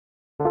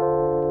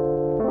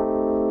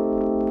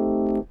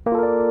This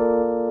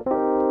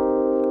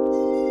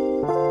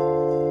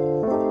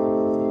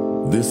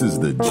is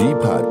the G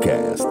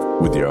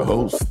Podcast with your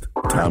host,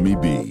 Tommy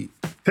B.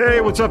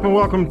 Hey, what's up and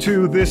welcome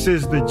to This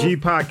is the G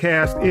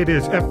Podcast. It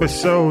is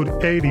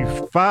episode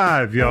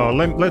 85, y'all.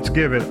 Let's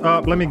give it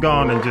up. Let me go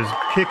on and just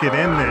kick it in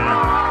there.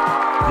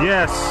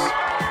 Yes.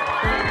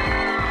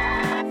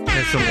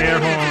 And some air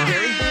horn.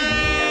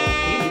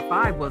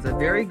 85 was a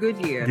very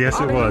good year.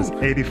 Yes, it was.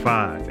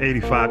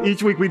 85.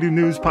 Each week we do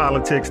news,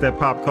 politics, that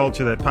pop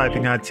culture, that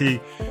piping hot tea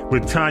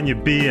with Tanya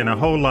B and a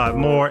whole lot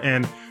more.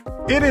 And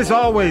it is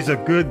always a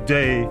good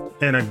day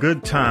and a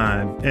good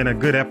time and a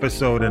good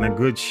episode and a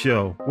good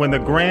show when the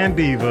Grand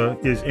Diva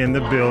is in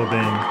the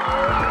building.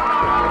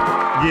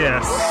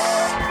 Yes.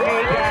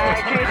 Hey guys,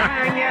 hey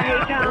Tanya, hey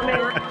Tommy.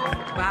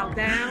 Bow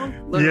down.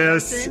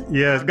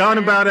 Yes. Go on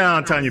and bow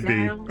down, Tanya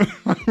B.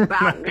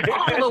 Bow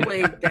all the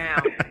way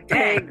down.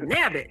 Dang,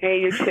 nabbit.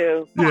 Hey, you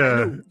too.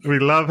 Yeah, we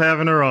love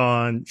having her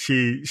on.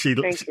 She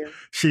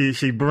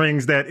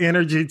brings that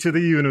energy to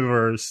the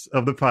universe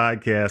of the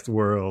podcast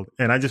world,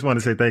 and I just want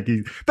to say thank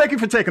you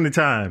for taking the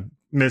time,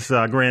 Miss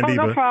Grand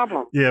Diva. No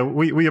problem. Yeah,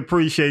 we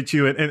appreciate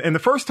you. And the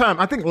first time,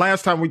 I think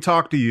last time we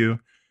talked to you,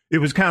 it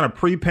was kind of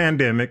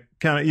pre-pandemic,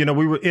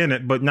 we were in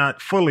it, but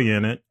not fully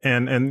in it.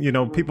 And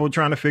people were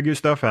trying to figure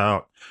stuff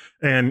out.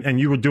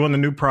 And you were doing the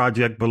new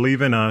project,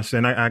 Believe in Us.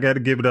 And I got to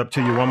give it up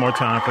to you one more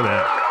time for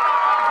that.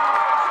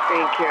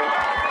 Thank you.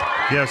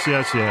 Yes.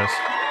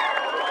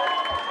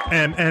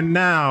 And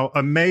now,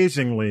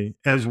 amazingly,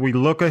 as we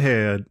look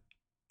ahead,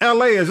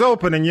 LA is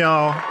opening,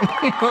 y'all.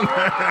 Yep.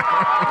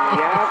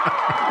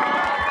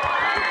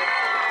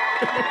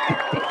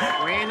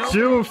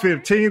 June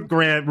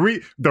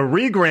 15th, the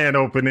re-grand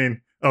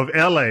opening of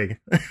LA.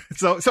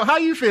 So how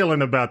you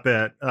feeling about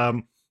that,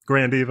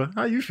 Grand Diva?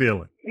 How you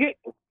feeling?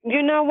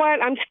 You know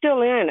what? I'm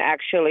still in,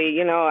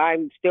 actually.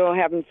 I'm still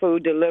having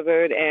food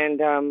delivered,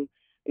 and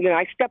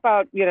I step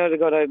out, to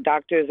go to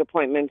doctor's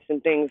appointments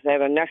and things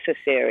that are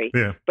necessary.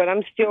 Yeah. But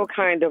I'm still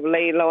kind of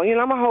laid low.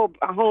 I'm a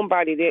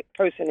homebody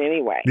person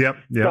anyway. Yep.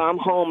 So I'm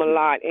home a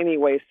lot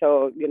anyway.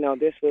 So,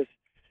 this was,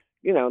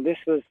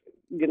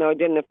 it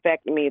didn't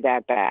affect me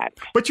that bad.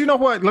 But you know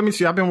what? Let me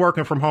see. I've been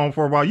working from home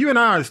for a while. You and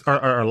I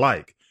are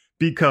alike,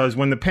 because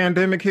when the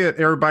pandemic hit,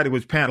 everybody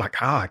was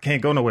like, I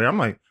can't go nowhere. I'm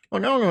like, I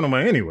don't go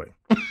nowhere anyway.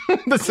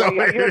 So,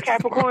 are you a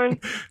Capricorn?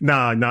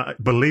 Nah.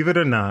 Believe it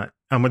or not,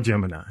 I'm a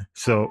Gemini.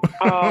 So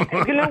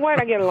you know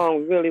what? I get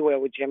along really well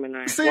with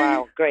Gemini. See?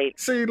 Wow, great.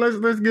 See,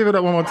 let's give it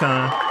up one more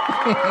time.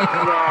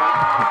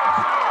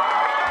 Yeah.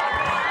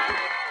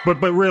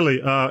 But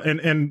really,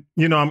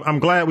 I'm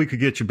glad we could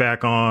get you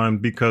back on,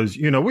 because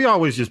we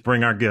always just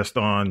bring our guests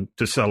on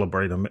to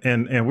celebrate them,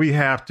 and we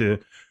have to,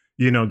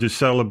 just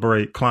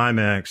celebrate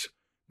Climax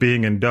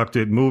being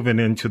inducted, moving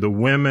into the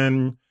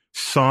Women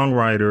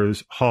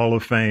Songwriters Hall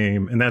of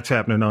Fame, and that's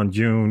happening on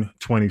June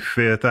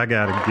 25th. I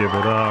got to give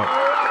it up.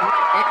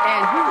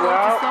 And who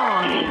wrote the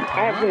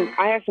song?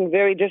 I have some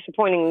very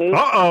disappointing news.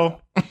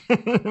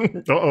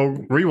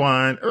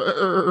 Rewind.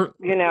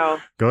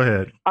 Go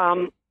ahead.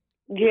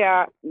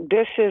 Yeah,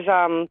 this is,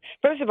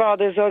 first of all,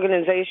 this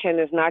organization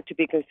is not to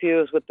be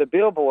confused with the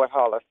Billboard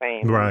Hall of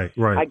Fame. Right.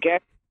 I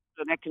guess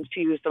that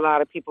confused a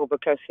lot of people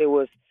because it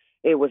was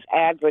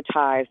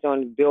advertised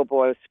on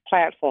Billboard's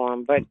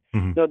platform. But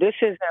no, this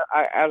is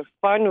a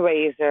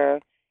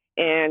fundraiser,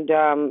 and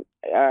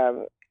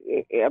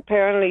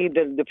apparently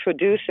the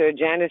producer,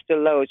 Janice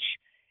DeLoach,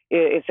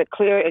 it's a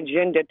clear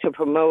agenda to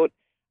promote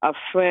a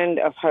friend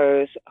of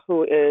hers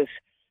who is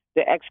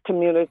the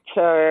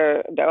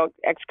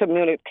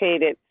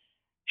excommunicated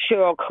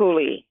Cheryl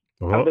Cooley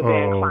of the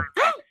band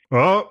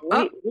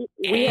Climax.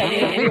 We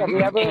have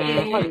never,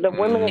 the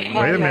women of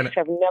Climax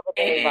have never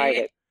been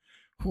invited.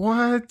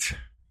 What?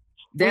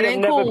 We have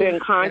never been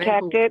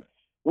contacted.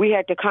 We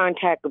had to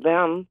contact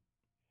them,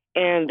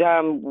 and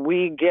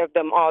we give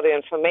them all the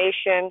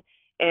information,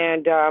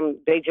 and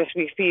they just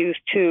refuse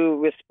to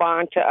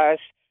respond to us,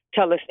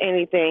 tell us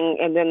anything,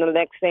 and then the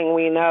next thing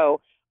we know,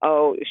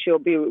 she'll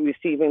be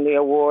receiving the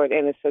award,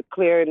 and it's a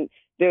clear.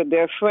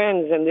 They're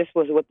friends, and this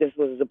was what this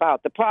was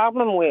about. The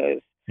problem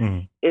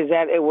is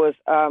that it was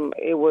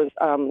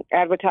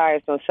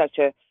advertised on such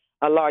a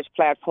large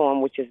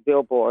platform, which is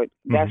Billboard.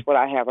 That's what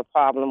I have a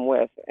problem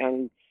with.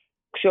 And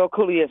Cheryl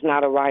Cooley is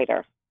not a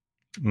writer.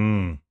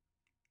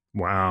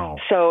 Wow.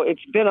 So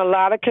it's been a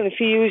lot of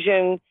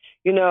confusion.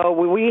 We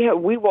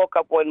woke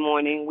up one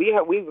morning. We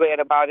read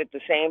about it the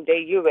same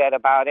day you read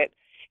about it,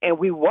 and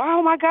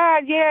oh my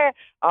God, yeah,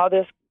 all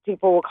this.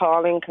 People were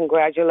calling,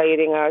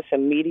 congratulating us,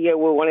 and media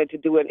wanted to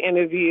do an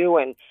interview,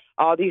 and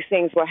all these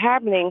things were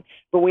happening,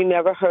 but we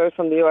never heard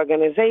from the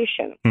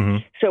organization.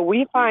 So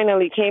we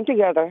finally came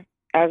together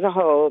as a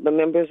whole, the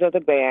members of the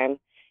band,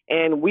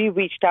 and we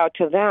reached out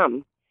to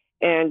them.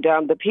 And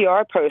the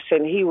PR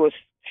person, he was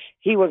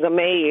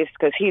amazed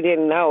because he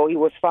didn't know. He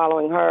was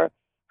following her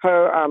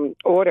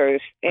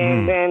orders,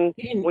 and then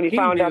when he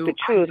found out the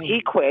truth,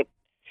 he quit.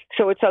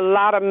 So it's a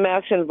lot of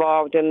mess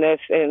involved in this.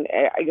 And,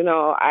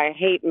 I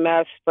hate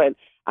mess, but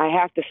I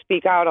have to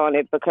speak out on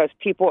it because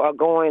people are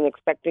going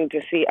expecting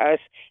to see us,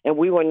 and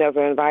we were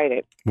never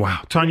invited.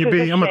 Wow. Tanya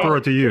B., I'm going to throw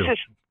it to you.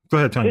 Go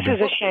ahead, Tanya B.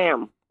 This is a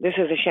sham. This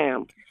is a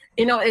sham.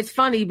 It's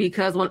funny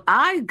because when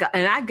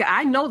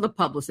I know the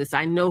publicist,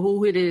 I know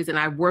who it is, and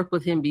I've worked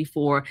with him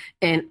before,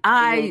 and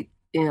I,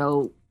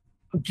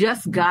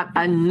 just got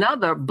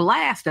another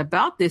blast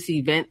about this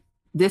event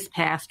this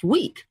past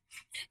week.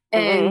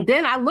 And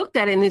then I looked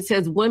at it and it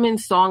says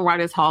Women's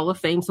Songwriters Hall of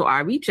Fame. So I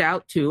reach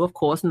out to, of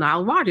course,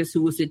 Nile Rodgers,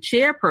 who is the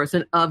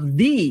chairperson of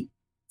the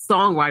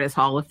Songwriters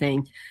Hall of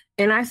Fame.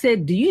 And I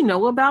said, do you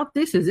know about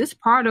this? Is this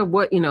part of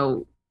what,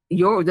 the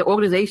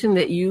organization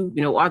that you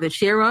are the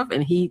chair of?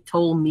 And he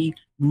told me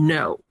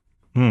no.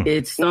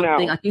 It's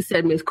something, like you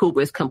said, Ms.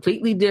 Cooper, it's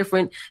completely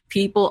different.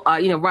 People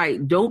are,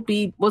 right. Don't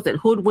be,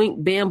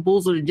 hoodwinked,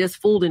 bamboozled, or just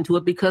fooled into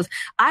it. Because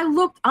I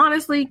looked,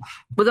 honestly,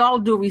 with all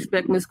due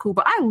respect, Ms.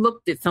 Cooper, I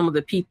looked at some of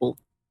the people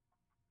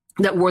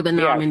that were the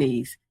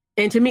nominees.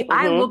 And to me,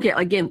 I look at,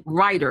 again,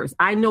 writers.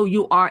 I know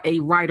you are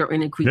a writer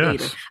and a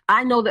creator. Yes.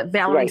 I know that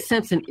Valerie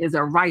Simpson is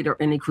a writer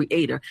and a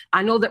creator.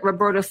 I know that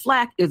Roberta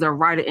Flack is a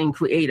writer and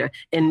creator.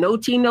 And no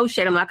tea, no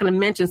shade. I'm not going to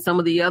mention some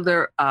of the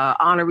other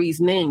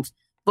honorees' names.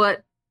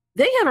 But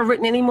they haven't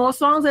written any more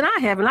songs than I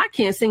have, and I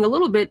can't sing a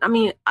little bit. I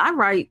mean, I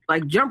write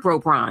like jump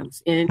rope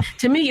rhymes. And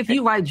to me, if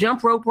you write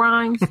jump rope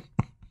rhymes,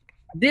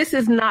 this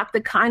is not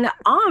the kind of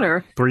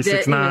honor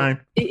 369.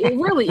 It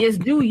really is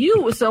due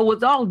you. So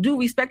with all due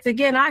respect,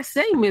 again, I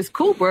say, Ms.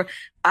 Cooper,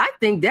 I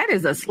think that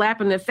is a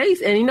slap in the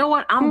face. And you know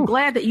what? I'm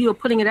glad that you are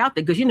putting it out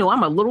there because,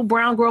 I'm a little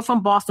brown girl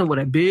from Boston with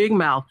a big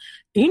mouth.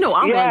 I'm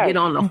going to get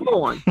on the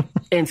horn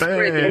and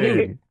spread the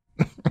news.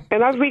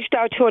 And I've reached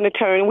out to an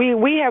attorney.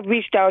 We have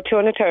reached out to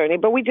an attorney,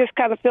 but we just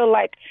kind of feel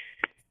like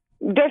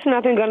there's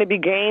nothing going to be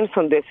gained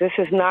from this. This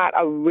is not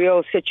a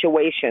real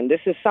situation.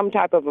 This is some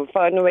type of a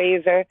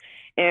fundraiser.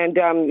 And,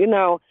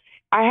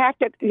 I have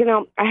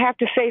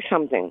to say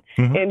something.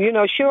 And,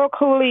 Cheryl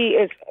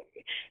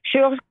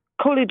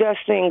Cooley does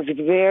things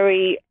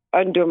very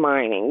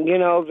undermining,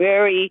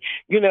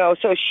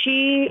 so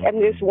she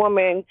and this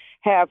woman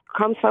have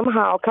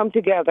come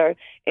together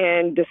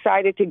and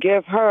decided to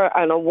give her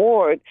an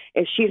award,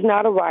 and she's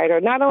not a writer.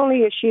 Not only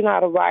is she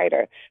not a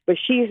writer, but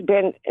she's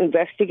been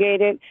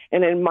investigated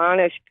and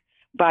admonished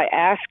by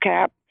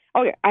ASCAP.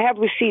 Oh, yeah, I have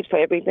receipts for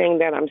everything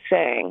that I'm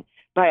saying,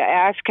 by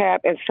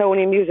ASCAP and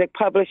Sony Music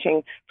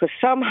Publishing for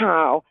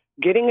somehow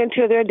getting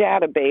into their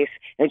database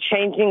and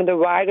changing the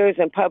writers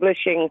and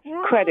publishing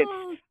credits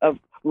of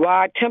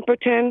Rod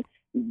Temperton,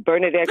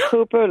 Bernadette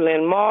Cooper,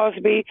 Lynn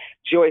Mosby,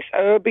 Joyce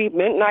Irby,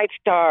 Midnight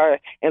Star,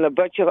 and a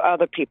bunch of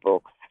other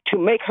people to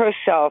make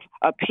herself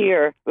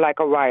appear like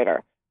a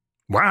writer.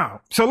 Wow.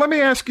 So let me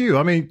ask you,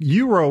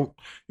 you're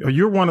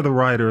one of the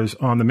writers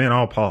on The Men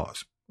All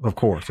Pause, of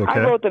course, okay? I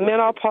wrote The Men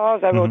All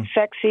Pause. I wrote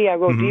Sexy. I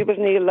wrote Divas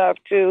Need Love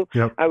Too.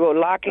 Yep. I wrote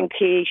Lock and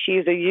Key.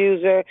 She's a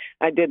User.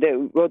 I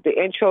wrote the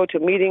intro to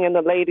Meeting in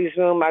the Ladies'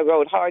 Room. I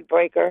wrote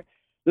Heartbreaker.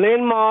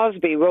 Lynn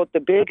Mosby wrote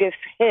the biggest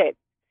hit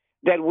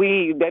that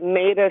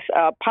made us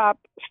pop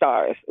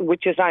stars,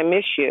 which is I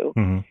Miss You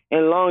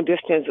and Long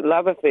Distance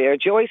Love Affair.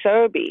 Joyce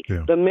Irby,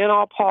 The Men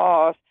All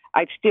Pause,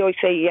 I'd Still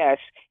Say Yes,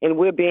 and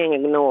We're Being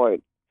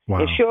Ignored. Wow.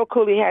 And Cheryl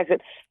Cooley has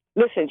it.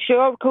 Listen,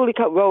 Cheryl Cooley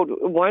wrote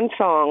one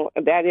song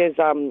that is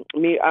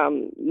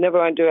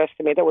Never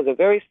Underestimate. That was the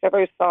very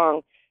first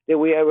song that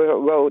we ever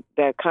wrote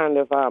that kind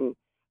of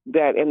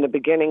that in the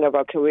beginning of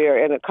our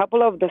career. And a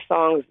couple of the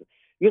songs,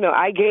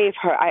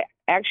 I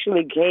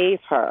actually gave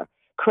her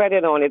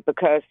credit on it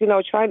because,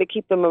 trying to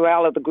keep the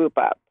morale of the group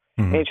up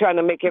and trying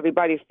to make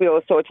everybody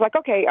feel. So it's like,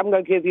 okay, I'm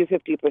going to give you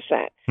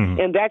 50%.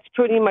 And that's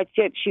pretty much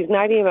it. She's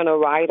not even a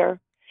writer.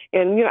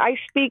 And, I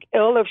speak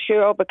ill of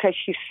Cheryl because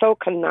she's so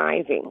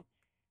conniving.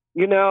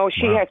 She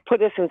has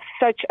put us in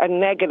such a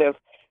negative,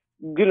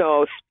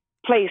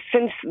 place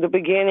since the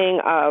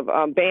beginning of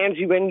Bands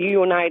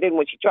United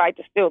when she tried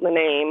to steal the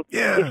name.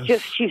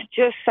 Yes. She's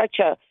just such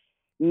a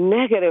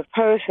negative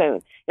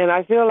person. And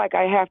I feel like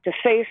I have to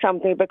say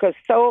something because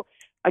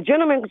a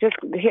gentleman just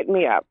hit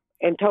me up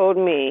and told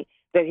me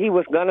that he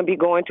was going to be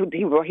going to,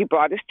 he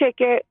bought his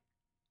ticket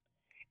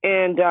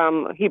and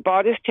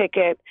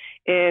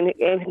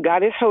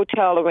got his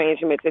hotel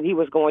arrangements and he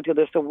was going to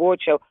this award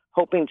show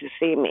hoping to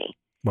see me.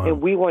 Wow.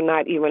 And we were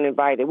not even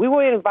invited. We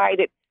were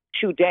invited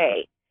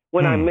today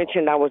when I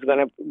mentioned I was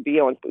going to be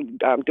on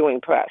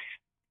doing press.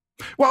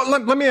 Well,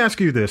 let me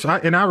ask you this.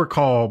 I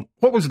recall,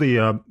 what was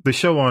the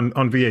show on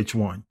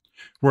VH1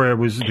 where it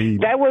was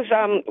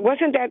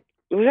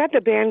was that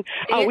the band?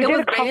 We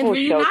did a couple of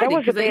shows. That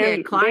was the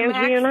band. Bands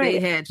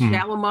Reunited. They had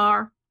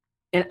Shalimar.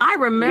 And I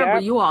remember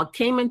you all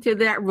came into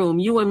that room,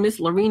 you and Miss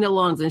Lorena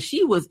Lungs, and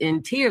she was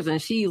in tears.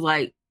 And she's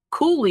like,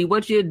 Cooley,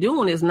 what you're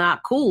doing is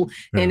not cool.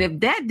 Yeah. And if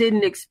that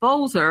didn't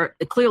expose her,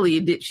 clearly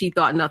it did. She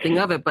thought nothing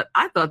of it. But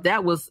I thought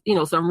that was,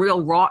 some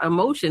real raw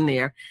emotion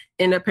there.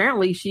 And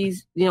apparently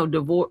she's,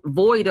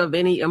 devoid of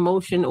any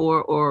emotion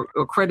or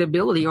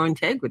credibility or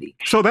integrity.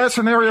 So that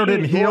scenario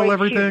didn't heal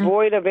everything? She's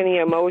void of any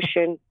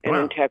emotion and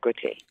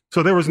integrity.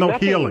 So there was no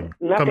healing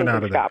coming out of that.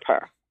 Nothing to stop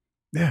her.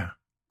 Yeah.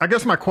 I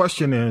guess my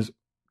question is,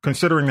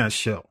 considering that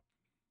show,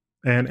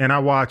 and I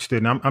watched it,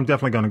 and I'm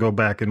definitely going to go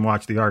back and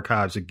watch the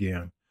archives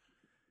again.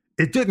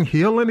 It didn't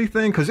heal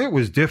anything because it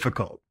was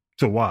difficult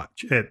to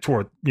watch at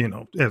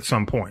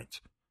some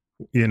points.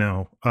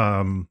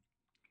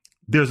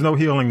 There's no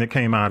healing that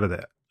came out of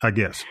that, I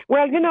guess.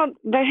 Well,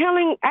 the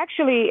healing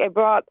actually, it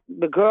brought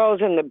the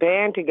girls in the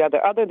band together,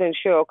 other than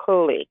Cheryl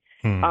Cooley.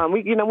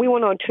 We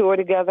went on tour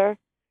together,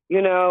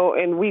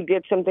 and we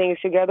did some things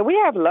together. We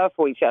have love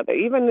for each other,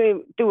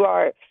 even through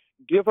our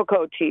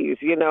difficulties,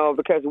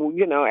 because,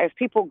 as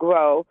people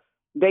grow,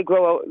 they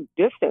grow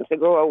distance, they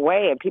grow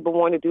away, and people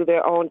want to do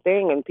their own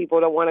thing, and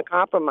people don't want to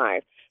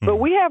compromise. But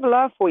we have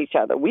love for each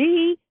other.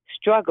 We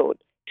struggled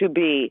to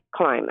be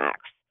Climax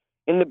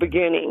in the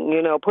beginning,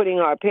 putting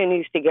our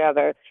pennies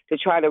together to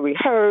try to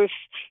rehearse.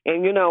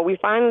 And, we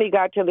finally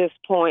got to this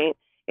point,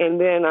 and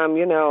then,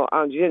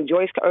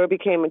 Joyce Irby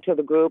came into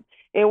the group,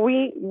 and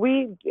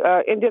we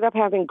ended up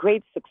having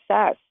great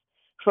success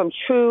from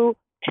true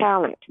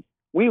talent.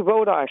 We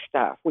wrote our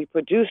stuff. We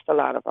produced a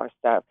lot of our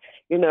stuff.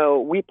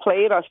 We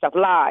played our stuff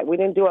live. We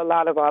didn't do a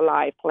lot of our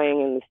live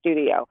playing in the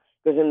studio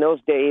because in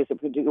those days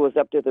it was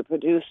up to the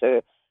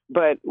producer.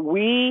 But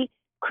we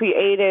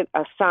created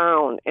a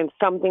sound and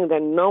something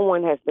that no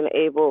one has been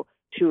able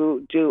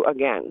to do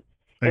again.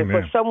 Amen. And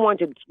for someone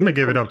to let me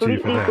give it up to you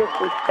for that.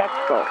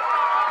 Disrespectful.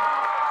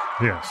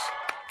 Yes.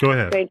 Go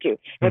ahead. Thank you.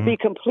 And be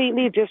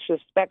completely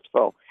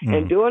disrespectful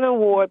and do an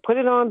award, put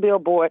it on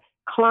Billboard,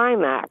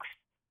 Climax.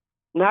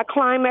 Not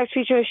Climax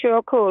featuring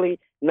Cheryl Cooley,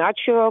 not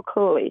Cheryl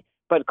Cooley,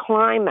 but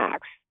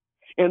Climax.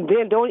 And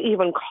then don't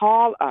even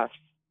call us.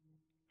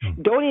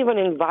 Don't even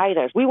invite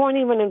us. We weren't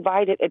even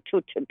invited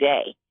until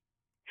today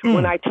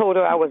when I told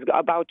her I was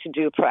about to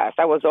do press.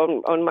 I was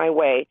on my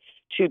way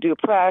to do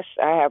press.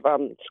 I have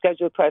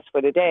scheduled press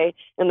for today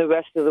and the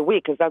rest of the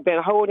week because I've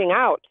been holding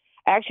out,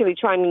 actually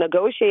trying to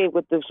negotiate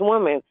with this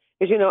woman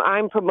because,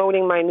 I'm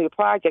promoting my new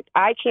project.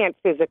 I can't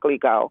physically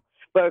go,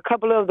 but a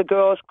couple of the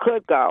girls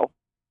could go,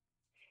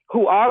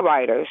 who are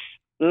writers,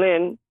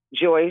 Lynn,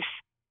 Joyce,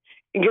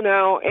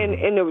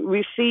 and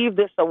receive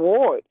this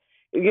award,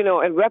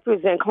 and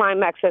represent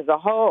Climax as a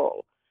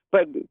whole.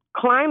 But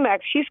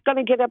Climax, she's going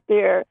to get up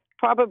there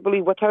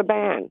probably with her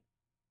band.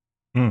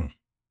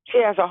 She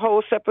has a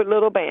whole separate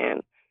little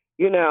band,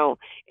 and,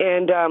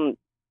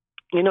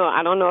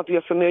 I don't know if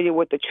you're familiar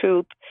with the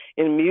Truth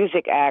in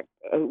Music Act,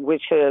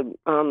 which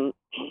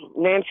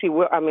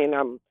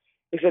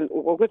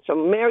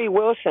Mary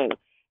Wilson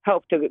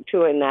helped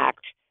to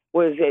enact.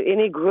 Was that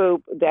any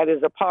group that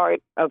is a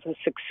part of a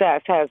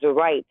success has the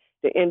right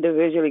to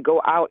individually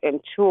go out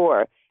and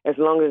tour as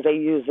long as they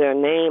use their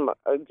name,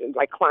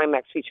 like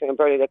Climax featuring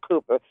Bernadette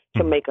Cooper,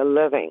 to make a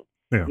living.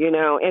 Yeah.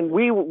 And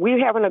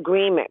we have an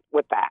agreement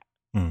with that.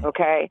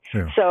 Okay?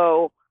 Yeah.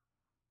 So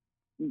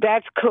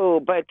that's cool,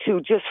 but to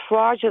just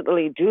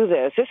fraudulently do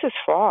this is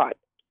fraud.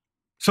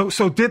 So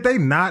did they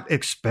not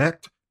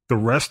expect the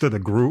rest of the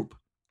group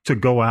to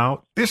go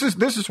out? This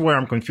is where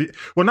I'm confused.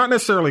 Well, not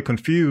necessarily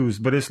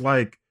confused, but it's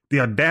like the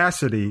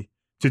audacity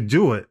to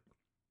do it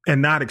and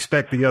not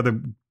expect the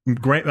other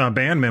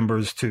band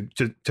members to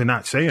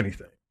not say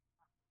anything.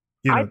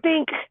 I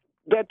think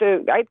that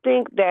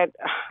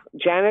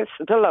Janice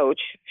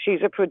Deloach,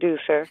 she's a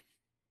producer,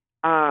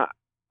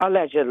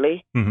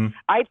 allegedly.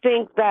 I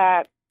think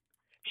that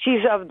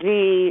she's of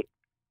the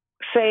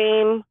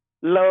same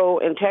low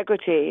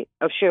integrity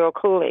of Cheryl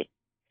Cooley.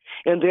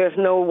 And there's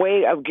no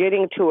way of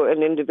getting to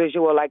an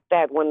individual like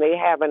that when they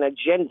have an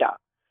agenda.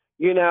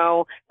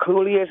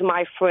 Cooley is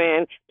my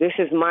friend. This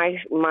is my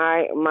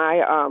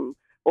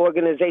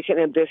organization,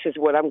 and this is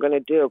what I'm going to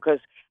do because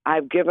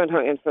I've given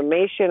her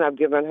information. I've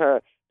given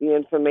her the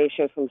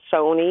information from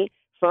Sony,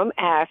 from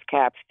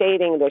ASCAP,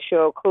 stating that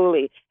Cheryl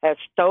Cooley has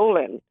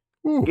stolen,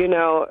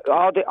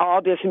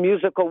 all this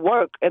musical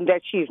work, and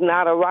that she's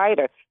not a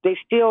writer. There's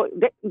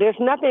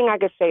nothing I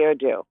could say or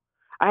do.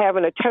 I have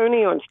an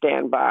attorney on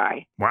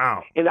standby.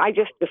 Wow! And I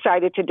just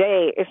decided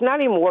today it's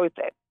not even worth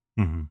it.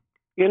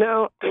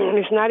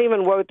 It's not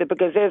even worth it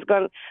because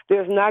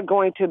there's not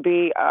going to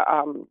be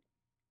a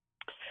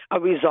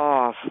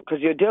resolve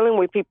because you're dealing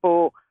with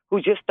people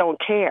who just don't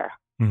care.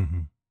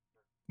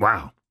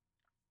 Wow.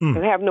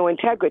 And have no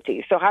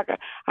integrity. So how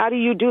do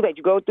you do that?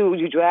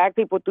 You drag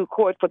people through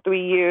court for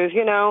 3 years,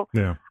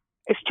 Yeah.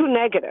 It's too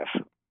negative.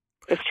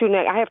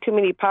 I have too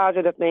many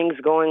positive things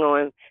going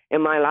on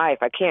in my life.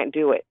 I can't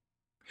do it.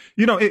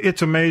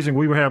 It's amazing.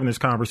 We were having this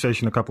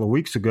conversation a couple of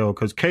weeks ago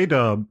because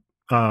K-Dub,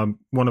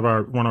 one of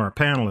our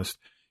panelists,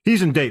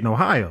 he's in Dayton,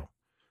 Ohio.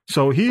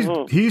 So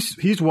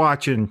he's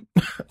watching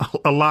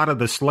a lot of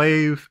the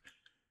slave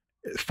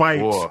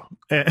fights,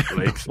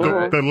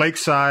 the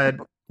Lakeside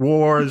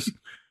wars,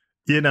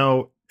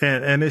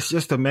 And it's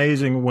just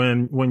amazing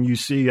when you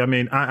see, I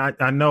mean,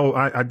 I know,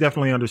 I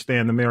definitely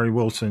understand the Mary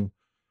Wilson,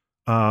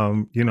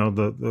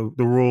 the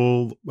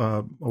rule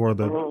or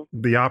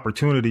the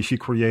opportunity she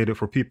created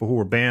for people who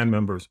were band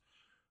members.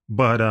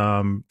 But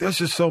there's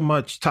just so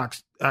much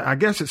I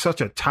guess it's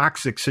such a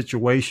toxic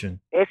situation.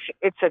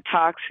 It's a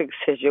toxic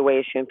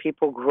situation.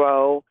 People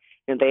grow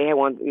and they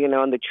want,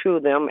 and the true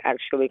them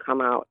actually come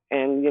out.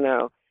 And,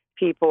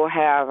 people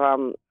have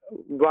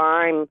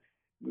rhyme,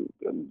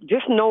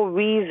 just no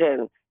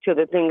reason to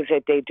the things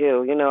that they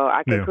do.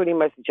 I can pretty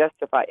much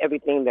justify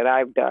everything that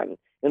I've done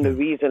and the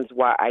reasons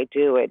why I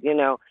do it,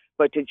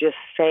 but to just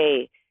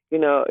say,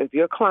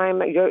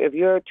 if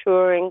you're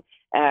touring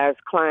as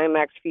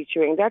Climax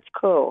featuring, that's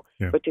cool.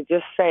 Yeah. But to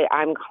just say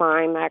I'm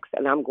Climax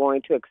and I'm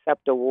going to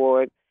accept an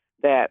award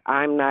that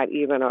I'm not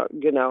even,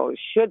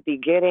 should be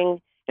getting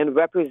and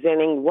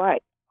representing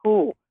what?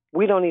 Who?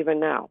 We don't even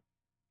know.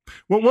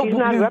 She's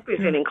not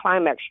representing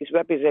Climax. She's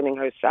representing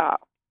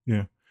herself.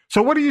 Yeah.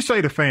 So what do you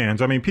say to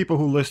fans? I mean, people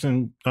who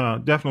listen,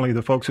 definitely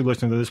the folks who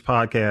listen to this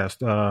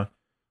podcast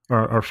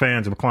are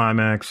fans of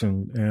Climax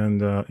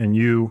and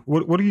you.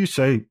 What do you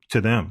say to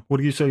them? What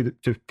do you say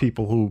to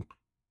people who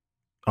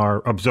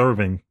are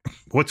observing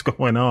what's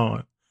going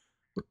on?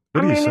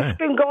 What do you say? It's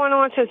been going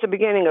on since the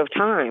beginning of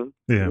time.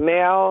 Yeah.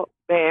 Male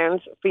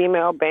bands,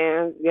 female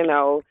bands,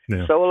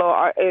 solo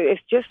art.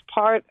 It's just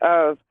part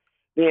of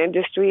the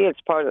industry. It's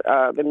part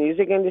of the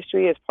music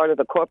industry. It's part of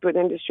the corporate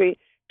industry.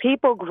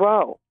 People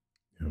grow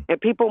and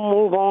people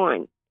move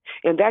on.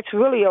 And that's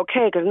really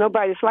okay because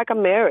it's like a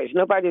marriage.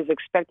 Nobody's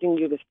expecting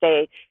you to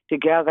stay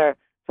together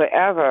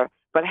forever,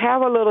 but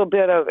have a little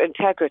bit of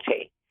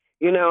integrity,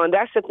 and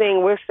that's the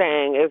thing we're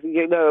saying.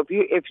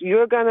 If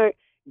you're going to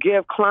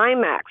give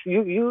Climax,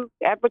 you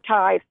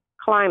advertise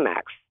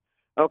Climax.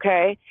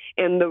 Okay.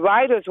 And the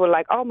writers were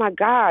like, oh my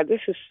God,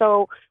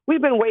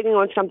 we've been waiting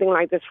on something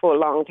like this for a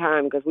long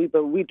time because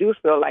we do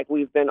feel like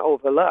we've been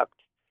overlooked.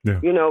 Yeah.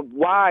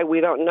 Why,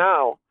 we don't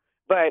know.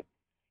 But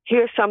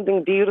here's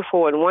something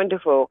beautiful and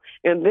wonderful.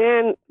 And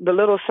then the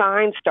little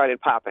signs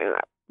started popping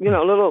up,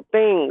 little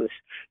things,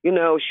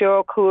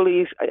 Cheryl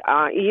Cooley's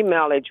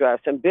email address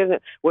and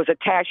business was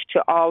attached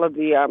to all of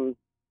the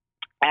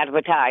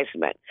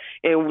advertisement.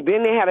 And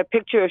then they had a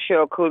picture of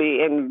Cheryl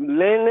Cooley and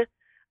Lynn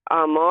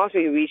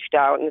Mosby reached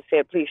out and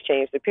said, please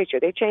change the picture.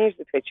 They changed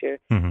the picture.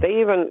 Mm-hmm. They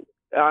even,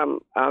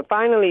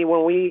 finally,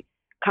 when we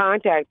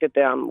contacted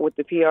them with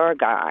the PR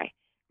guy,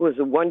 it was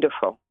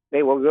wonderful.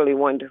 They were really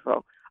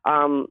wonderful.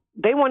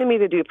 They wanted me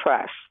to do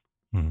press.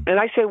 Mm-hmm. And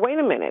I said, wait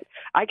a minute,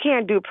 I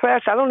can't do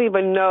press. I don't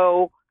even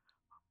know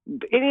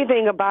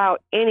anything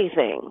about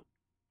anything.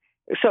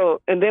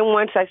 So, and then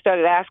once I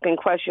started asking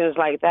questions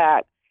like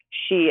that,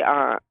 she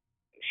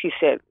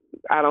said,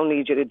 I don't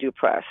need you to do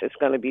press. It's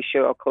going to be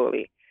Cheryl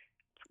Cooley.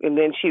 And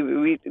then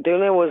then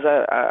there was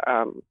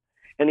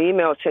an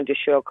email sent to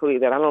Cheryl Cooley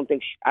that I don't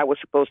think I was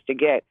supposed to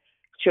get.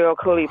 Cheryl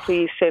Cooley,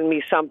 please send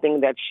me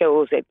something that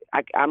shows that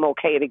I'm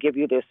okay to give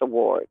you this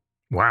award.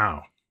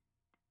 Wow.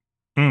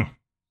 Mm.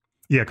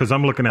 Yeah, because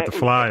I'm looking at the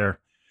flyer.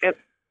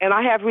 And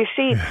I have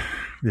receipts.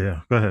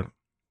 Yeah, go ahead.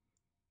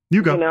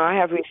 You go. I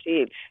have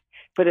receipts,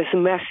 but it's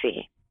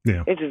messy.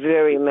 Yeah. It's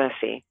very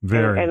messy.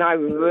 Very. And I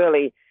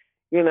really,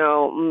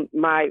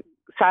 my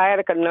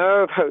sciatica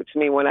nerve hurts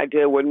me when I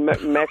deal with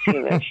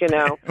messiness,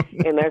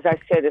 And as I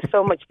said, there's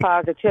so much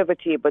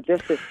positivity, but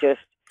this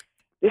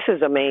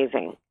is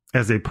amazing.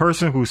 As a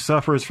person who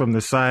suffers from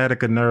the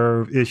sciatica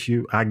nerve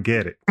issue, I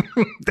get it.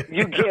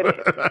 You get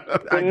it.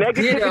 When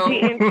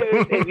negativity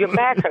enters and your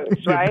back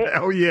hurts, right?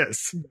 Oh,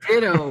 yes.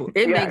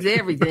 It makes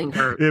everything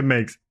hurt. It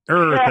makes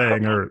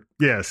everything hurt.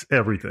 Yes,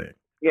 everything.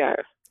 Yes.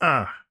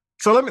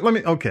 So let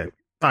me. Okay.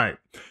 All right.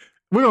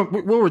 We'll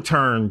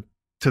return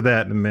to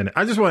that in a minute.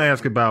 I just want to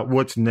ask about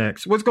what's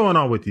next. What's going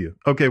on with you?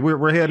 Okay,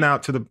 we're heading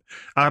out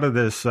of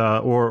this,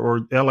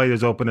 or LA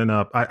is opening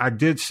up. I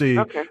did see,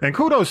 and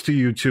kudos to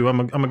you too.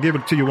 I'm gonna give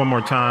it to you one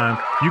more time.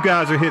 You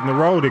guys are hitting the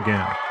road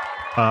again.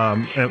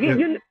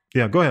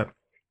 Yeah, go ahead.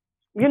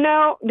 Did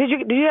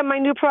you have my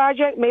new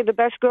project, May the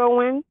Best Girl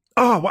Win?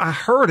 Oh, I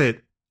heard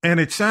it, and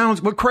it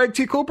sounds. What, Craig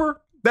T.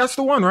 Cooper? That's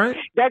the one, right?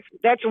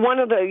 That's one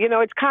of the.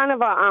 It's kind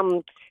of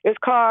a It's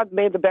called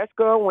May the Best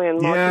Girl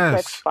Win,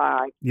 Multiplex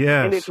 5.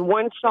 Yes. And it's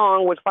one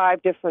song with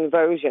 5 different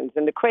versions.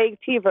 And the Craig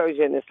T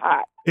version is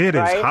hot. It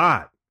is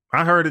hot.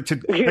 I heard it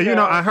today.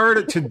 I heard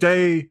it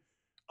today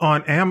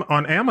on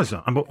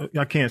Amazon.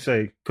 I can't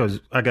say because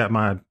I got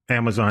my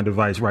Amazon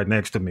device right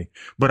next to me.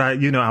 But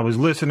I was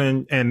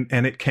listening and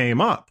it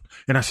came up.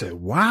 And I said,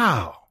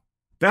 wow,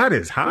 that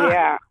is hot.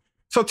 Yeah.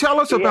 So tell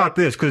us about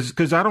this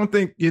because I don't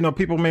think,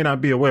 people may not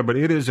be aware, but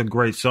it is a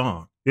great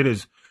song. It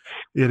is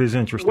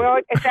interesting. Well,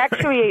 it's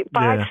actually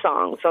 5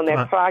 songs on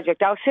that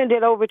project. I'll send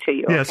it over to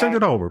you. Yeah, send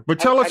it over. But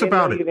tell us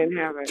about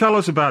it. Tell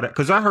us about it,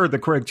 because I heard the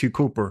Craig T.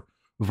 Cooper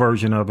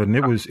version of it, and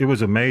it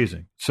was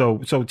amazing. So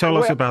tell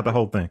us about the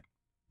whole thing.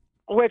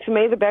 Well, it's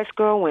May the Best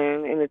Girl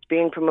Win, and it's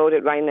being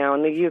promoted right now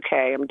in the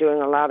UK. I'm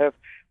doing a lot of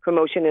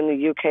promotion in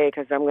the UK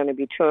because I'm going to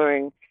be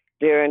touring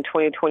there in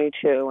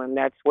 2022, and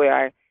that's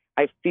where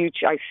I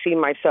see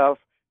myself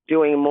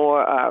doing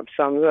more of.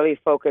 So I'm really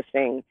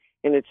focusing,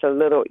 and it's a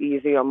little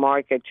easier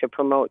market to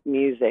promote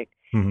music.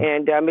 Mm-hmm.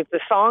 And the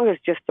song is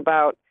just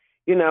about,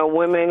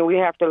 women, we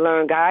have to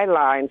learn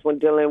guidelines when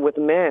dealing with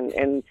men.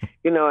 And,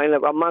 and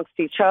amongst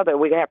each other,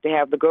 we have to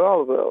have the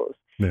girl rules.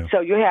 Yeah.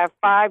 So you have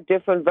 5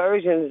 different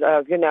versions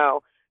of,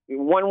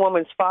 one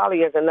woman's folly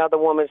is another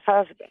woman's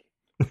husband.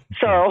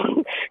 So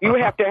you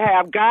have to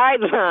have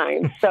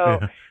guidelines. So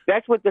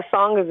that's what the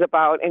song is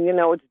about. And,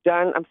 it's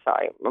done. I'm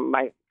sorry.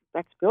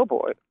 That's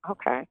Billboard.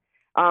 Okay.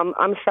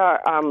 I'm sorry.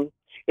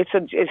 It's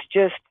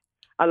just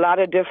a lot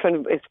of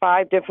different, it's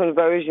 5 different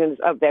versions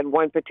of that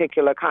one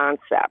particular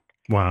concept.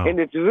 Wow. And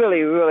it's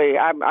really, really,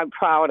 I'm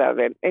proud of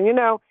it. And,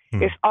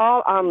 it's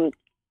all,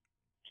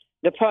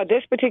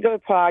 this particular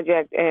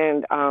project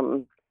and,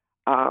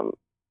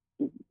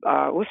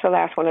 what's the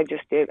last one I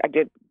just did? I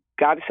did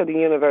Goddess of the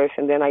Universe,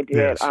 and then I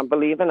did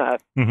Believe in Us.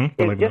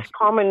 Mm-hmm. It's just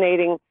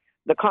culminating.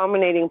 The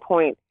culminating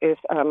point is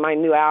my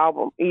new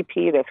album,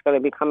 EP, that's going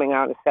to be coming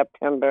out in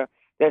September.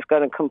 That's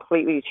going to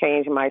completely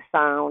change my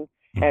sound.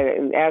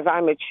 And as I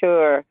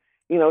mature,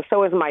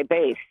 so is my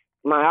base,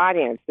 my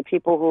audience, the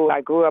people who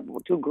grew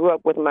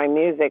up with my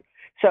music.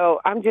 So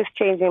I'm just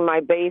changing my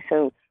base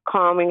and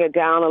calming it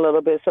down a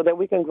little bit so that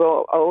we can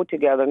grow old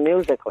together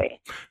musically.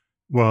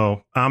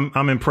 Well,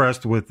 I'm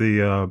impressed with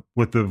the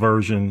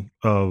version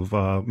of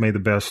May the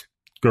Best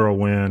Girl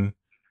Win,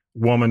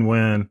 Woman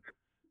Win.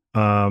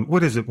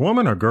 What is it,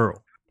 woman or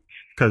girl?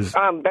 Because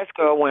Best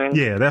Girl Win.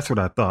 Yeah, that's what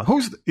I thought.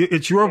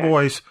 It's your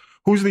voice.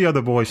 Who's the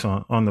other voice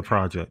on the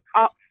project?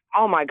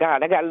 Oh my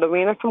God, I got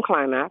Lorena from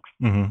Climax.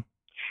 Mm-hmm.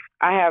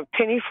 I have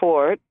Penny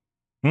Ford.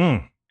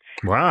 Wow.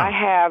 I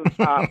have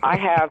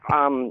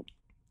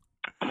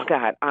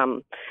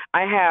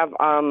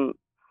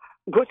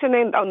what's her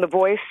name on The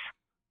Voice?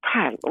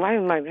 God, why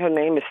is her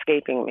name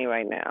escaping me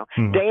right now?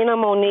 Mm-hmm. Dana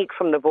Monique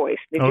from The Voice.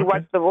 Did you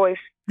watch The Voice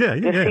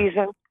this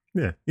season?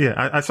 Yeah.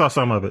 I saw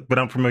some of it, but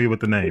I'm familiar with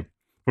the name.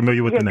 The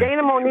name.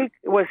 Dana Monique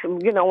was,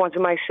 was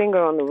my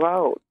singer on the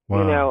road,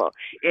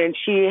 and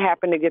she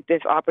happened to get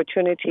this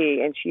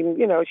opportunity, and she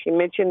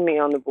mentioned me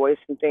on The Voice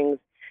and things,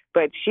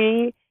 but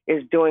she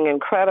is doing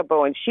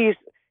incredible, and she's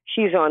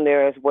on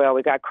there as well.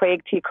 We got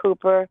Craig T.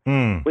 Cooper,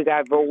 we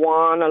got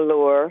Vawan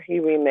Allure, he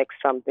remixed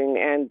something,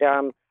 and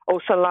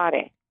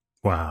Osalate.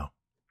 Wow.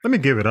 Let me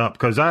give it up,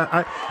 because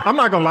I'm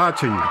not going to lie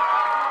to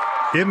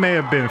you. It may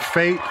have been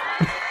fate.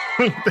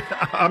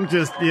 I'm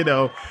just,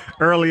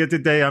 earlier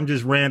today, I'm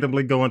just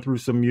randomly going through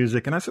some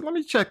music, and I said, let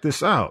me check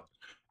this out.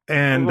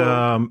 And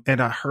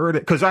and I heard it,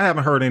 because I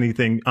haven't heard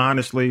anything,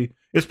 honestly.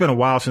 It's been a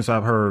while since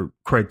I've heard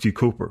Craig T.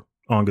 Cooper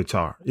on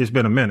guitar. It's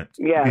been a minute,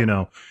 Yeah.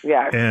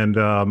 And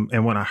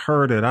when I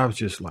heard it, I was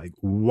just like,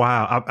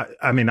 wow.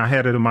 I mean, I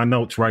had it in my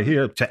notes right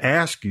here to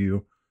ask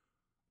you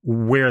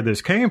where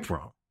this came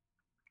from,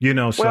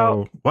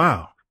 so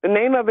wow. The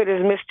name of it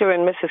is Mr.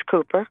 and Mrs.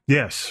 Cooper.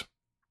 Yes.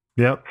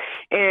 Yep.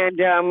 And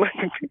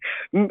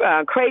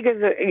Craig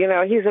is,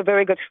 he's a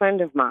very good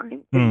friend of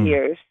mine for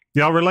years.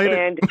 Y'all related?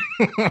 And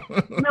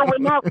no, we're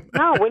not.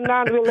 No, we're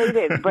not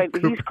related. But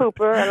he's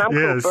Cooper and I'm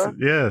Cooper.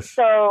 Yes.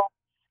 So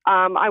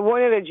I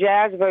wanted a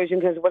jazz version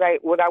because what I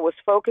was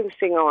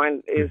focusing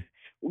on is,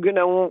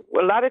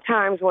 a lot of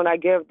times when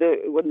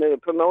the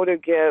promoter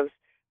gives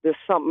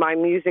my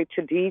music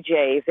to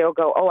DJs, they'll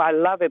go, "Oh, I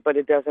love it, but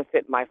it doesn't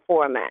fit my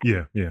format."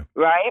 Yeah.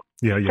 Right?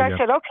 Yeah. So I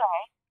said,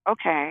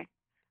 okay.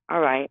 All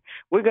right,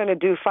 we're going to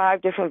do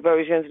 5 different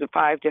versions of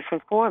 5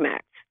 different formats.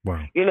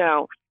 Wow.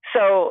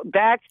 So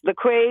that's the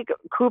Craig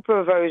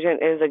Cooper version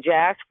is a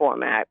jazz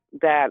format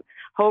that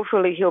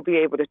hopefully he'll be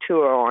able to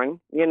tour on,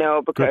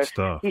 because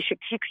he should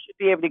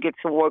be able to get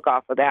some work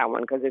off of that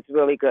one because it's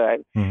really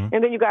good. Mm-hmm.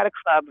 And then you got a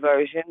club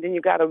version, then you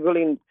got a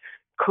really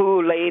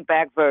cool laid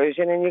back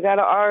version, and you got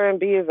an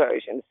R&B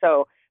version.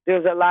 So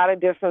there's a lot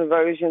of different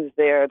versions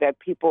there that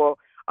people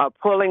are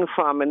pulling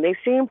from, and it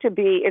seems to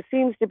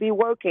be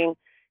working.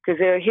 Because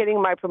they're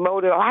hitting my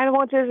promoter, I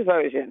want this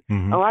version.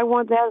 Mm-hmm. I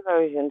want that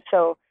version.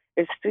 So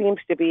it seems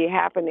to be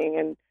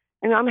happening,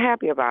 and I'm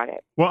happy about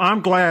it. Well,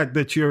 I'm glad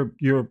that you're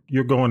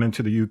going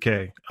into the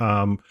UK,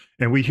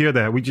 and we hear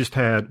that.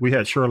 We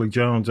had Shirley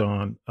Jones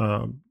on,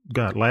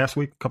 last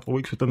week, a couple of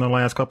weeks within the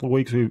last couple of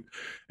weeks,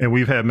 and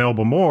we've had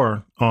Melba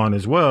Moore on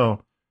as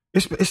well.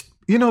 It's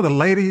the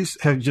ladies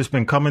have just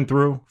been coming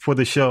through for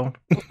the show.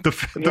 The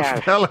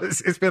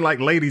fellas, it's been like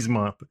Ladies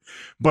Month.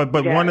 But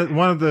one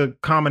of the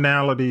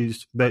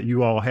commonalities that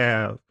you all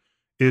have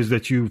is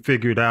that you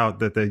figured out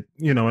that they,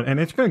 and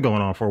it's been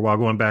going on for a while,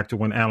 going back to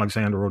when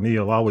Alexander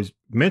O'Neal always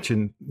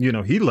mentioned,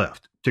 he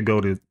left to go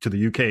to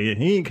the UK and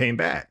he came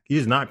back. He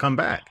has not come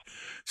back.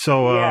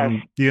 So,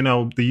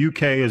 the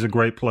UK is a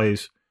great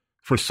place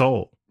for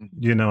soul,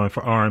 and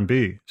for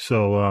R&B.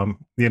 So,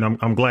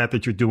 I'm glad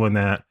that you're doing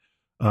that.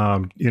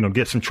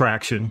 Get some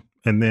traction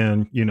and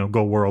then,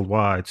 go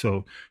worldwide.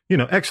 So,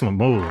 excellent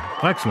move.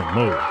 Good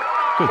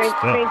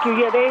stuff. Thank you.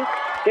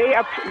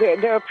 Yeah,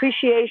 their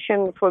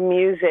appreciation for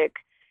music,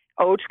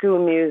 old school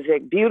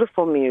music,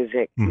 beautiful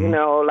music,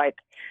 mm-hmm. Like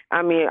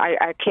I mean,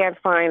 I can't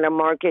find a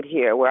market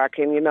here where I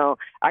can,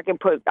 I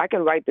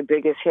can write the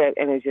biggest hit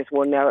and it just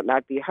will never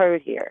not be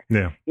heard here.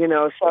 Yeah.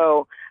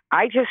 So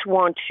I just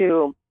want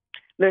to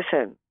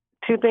listen.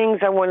 Two things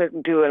I want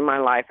to do in my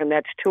life, and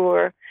that's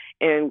tour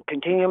and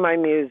continue my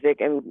music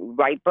and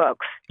write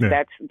books.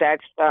 Yeah.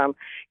 That's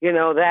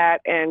that.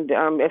 And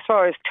as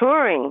far as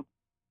touring,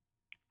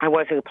 I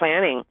wasn't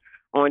planning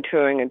on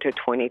touring until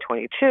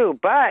 2022,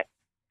 but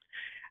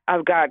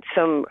I've got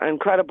some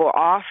incredible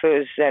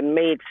offers that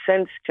made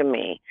sense to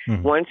me.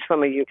 Mm-hmm. Once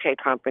from a UK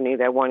company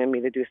that wanted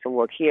me to do some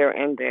work here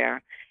and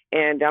there.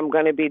 And I'm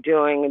going to be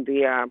doing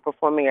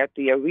performing at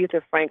the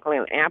Aretha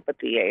Franklin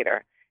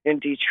Amphitheater in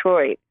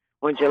Detroit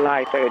on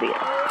July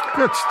 30th.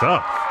 Good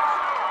stuff.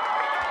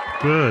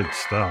 Good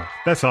stuff.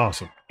 That's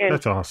awesome.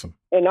 That's awesome.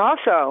 And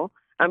also,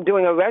 I'm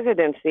doing a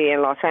residency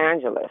in Los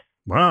Angeles.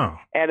 Wow.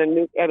 At a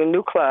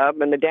new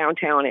club in the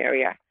downtown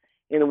area.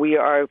 And we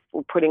are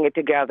putting it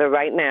together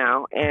right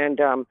now. And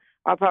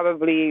I'll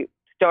probably,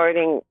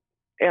 starting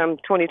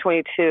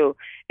 2022,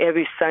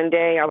 every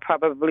Sunday, I'll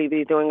probably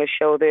be doing a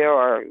show there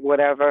or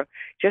whatever,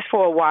 just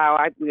for a while.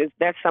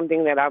 That's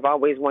something that I've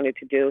always wanted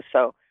to do.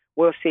 So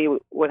we'll see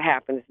what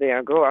happens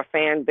there. Grow our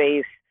fan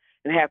base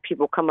and have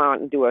people come out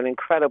and do an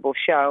incredible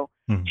show,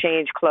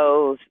 change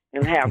clothes,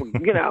 and have,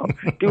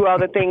 do all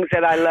the things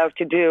that I love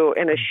to do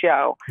in a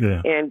show.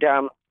 Yeah. And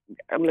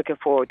I'm looking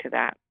forward to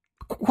that.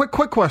 Quick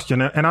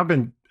question, and I've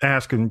been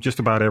asking just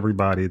about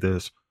everybody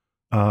this,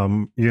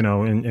 and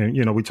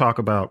we talk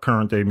about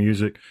current day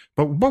music,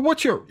 but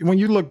what's when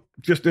you look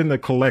just in the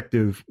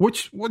collective,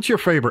 what's your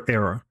favorite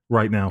era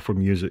right now for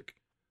music?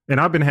 And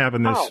I've been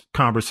having this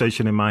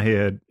conversation in my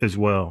head as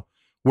well.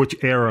 Which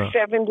era?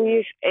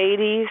 70s,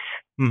 80s.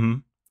 Mm-hmm.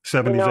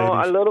 70s,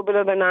 80s. A little bit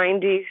of the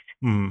 90s.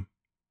 Mm-hmm.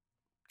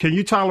 Can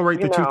you tolerate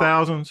the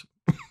 2000s?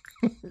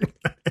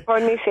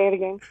 Pardon me, say it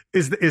again.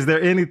 Is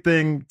there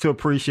anything to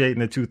appreciate in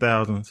the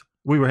 2000s?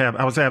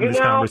 I was having this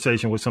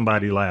conversation with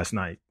somebody last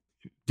night.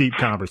 Deep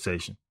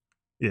conversation.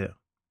 Yeah.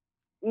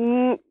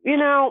 There's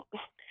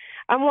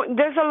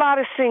a lot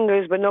of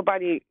singers, but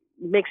nobody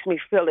makes me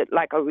feel it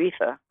like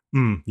Aretha.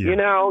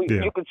 Yeah.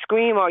 You could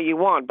scream all you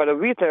want, but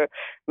Aretha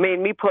made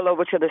me pull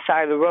over to the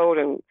side of the road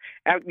and,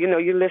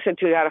 you listen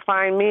to Gotta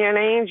Find Me an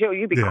Angel,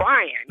 you'd be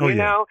crying,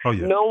 know? Oh,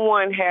 yeah. No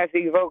one has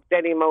evoked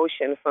that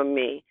emotion from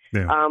me.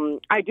 Yeah.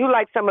 I do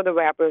like some of the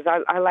rappers.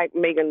 I like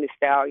Megan Thee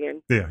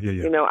Stallion. Yeah.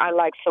 I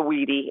like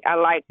Saweetie. I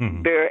like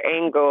their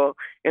angle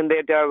and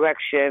their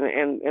direction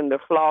and the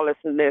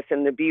flawlessness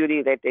and the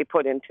beauty that they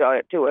put into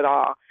it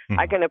all.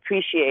 I can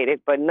appreciate it,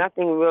 but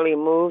nothing really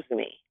moves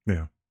me.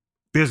 Yeah.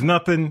 There's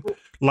nothing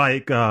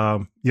like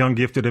Young,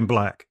 Gifted, and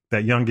Black,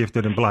 that Young,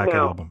 Gifted, and Black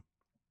album.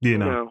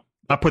 No.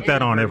 I put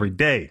that on every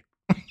day.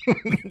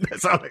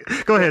 That's all.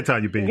 Go ahead,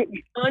 Tanya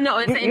B. Oh, no,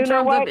 it's in you know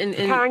terms what, of...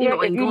 Tanya,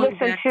 if you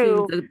listen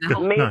to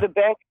May the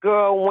Best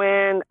Girl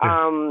Win,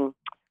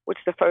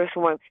 what's the first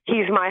one?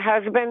 He's My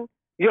Husband.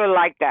 You'll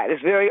like that.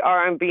 It's very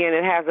R&B, and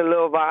it has a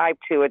little vibe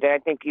to it that I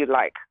think you'd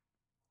like.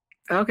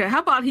 Okay, how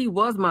about He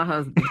Was My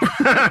Husband?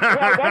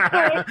 That's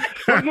right.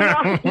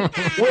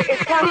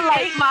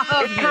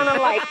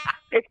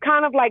 It's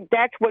kind of like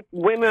that's what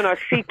women are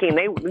seeking.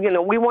 They,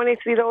 we want to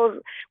see those.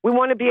 We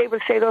want to be able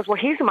to say those. Well,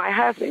 he's my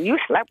husband. You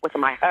slept with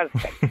my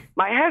husband.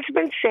 My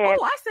husband said,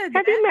 I said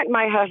 "Have you met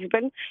my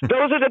husband?"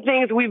 Those are the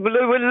things we're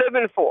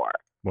living for.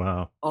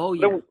 Wow. Oh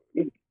yeah.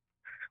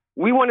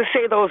 We want to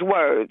say those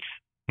words.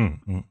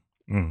 Okay.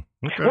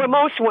 Well,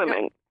 most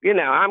women.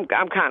 I'm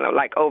kind of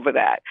like over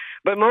that.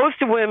 But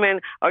most women,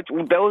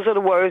 those are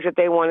the words that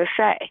they want to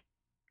say.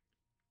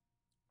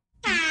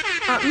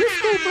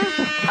 Miss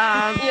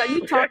Cooper,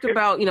 you talked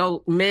about,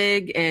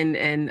 Meg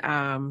and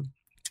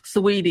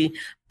Saweetie.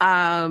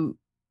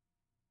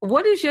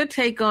 What is your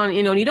take on,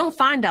 you don't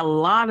find a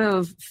lot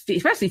of,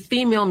 especially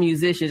female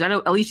musicians. I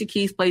know Alicia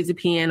Keys plays the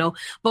piano,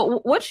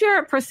 but what's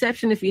your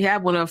perception, if you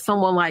have one, of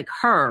someone like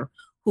her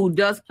who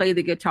does play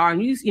the guitar?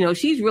 And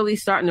she's really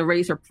starting to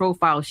raise her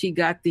profile. She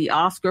got the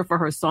Oscar for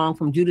her song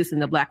from Judas and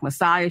the Black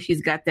Messiah.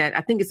 She's got that, I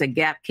think it's a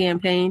Gap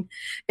campaign.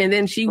 And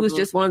then she was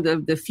just one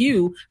of the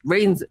few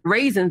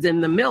raisins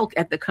in the milk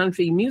at the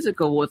Country Music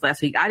Awards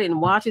last week. I didn't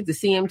watch it, the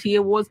CMT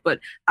Awards,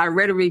 but I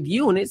read a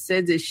review and it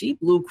said that she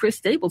blew Chris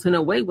Stapleton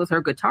away with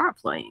her guitar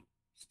playing.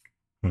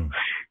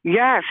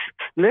 Yes.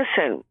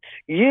 Listen,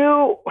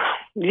 you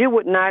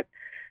would not,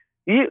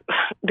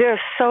 there's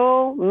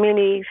so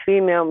many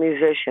female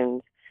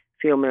musicians,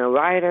 female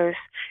writers.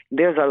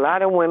 There's a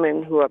lot of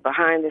women who are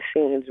behind the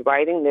scenes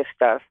writing this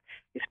stuff,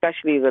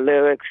 especially the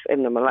lyrics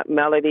and the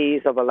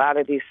melodies of a lot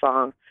of these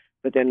songs,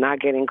 but they're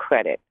not getting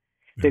credit.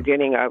 They're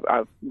getting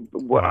a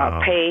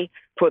pay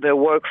for their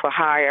work for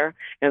hire,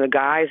 and the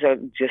guys are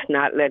just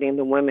not letting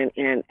the women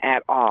in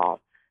at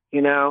all.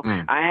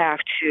 I have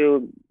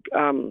to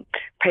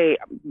pay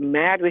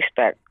mad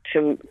respect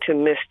to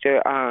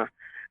Mr.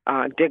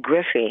 Dick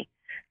Griffey,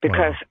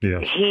 because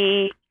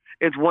he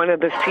is one of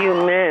the few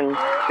men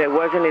that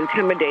wasn't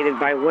intimidated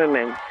by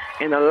women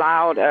and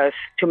allowed us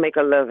to make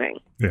a living.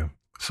 Yeah,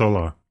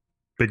 Solar,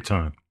 big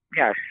time.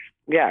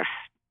 Yes.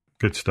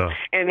 Good stuff.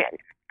 And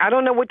I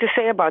don't know what to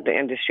say about the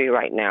industry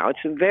right now. It's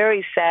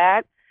very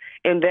sad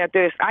in that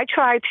I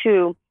try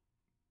to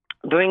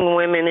bring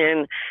women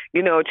in,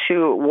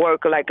 to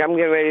work. Like I'm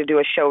getting ready to do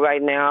a show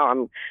right now.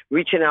 I'm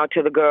reaching out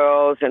to the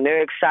girls and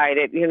they're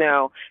excited,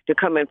 to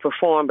come and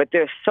perform. But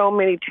there's so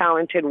many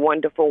talented,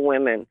 wonderful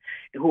women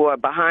who are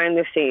behind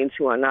the scenes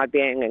who are not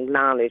being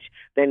acknowledged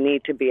that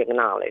need to be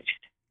acknowledged.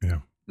 Yeah.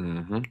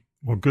 Mm-hmm.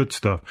 Well, good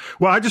stuff.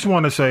 Well, I just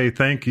want to say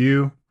thank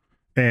you.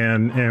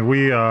 And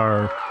we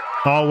are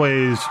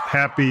always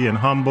happy and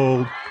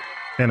humbled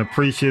and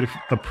appreciative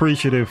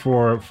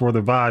for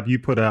the vibe you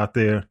put out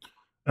there.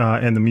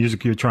 And the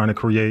music you're trying to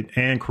create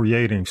and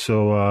creating.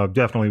 So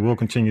definitely we'll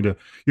continue to,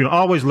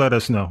 always let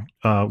us know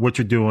what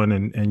you're doing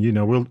and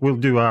we'll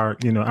do our,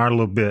 our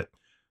little bit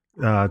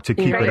to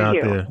keep it out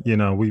there.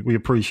 We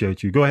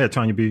appreciate you. Go ahead,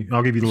 Tanya B.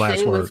 I'll give you the last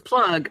Shameless word.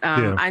 plug.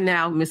 I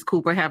now, Miss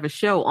Cooper, have a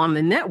show on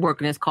the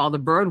network and it's called The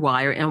Bird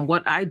Wire. And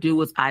what I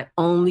do is I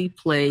only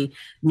play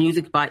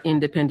music by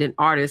independent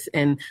artists.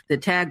 And the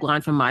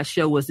tagline for my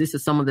show was, this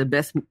is some of the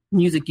best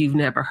music you've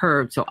never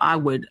heard. So I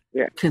would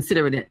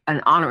consider it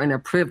an honor and a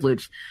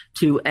privilege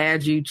to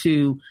add you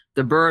to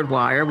The Bird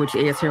Wire, which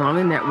airs here on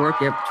the network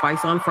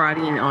twice on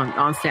Friday and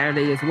on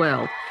Saturday as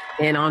well.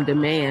 And on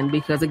demand,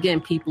 because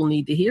again, people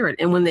need to hear it.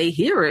 And when they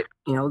hear it,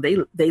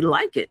 they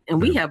like it. And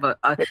we have a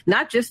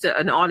not just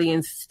an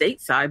audience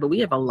stateside, but we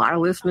have a lot of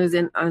listeners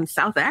in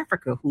South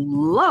Africa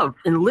who love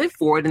and live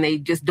for it, and they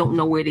just don't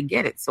know where to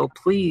get it. So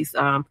please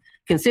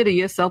consider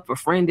yourself a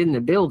friend in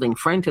the building,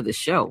 friend to the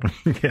show.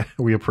 Yeah,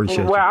 we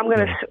appreciate it. Well, I'm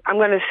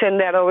gonna send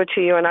that over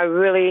to you, and I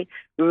really,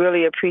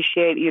 really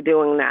appreciate you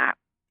doing that.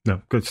 No,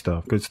 good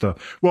stuff. Good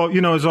stuff. Well,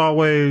 as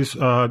always,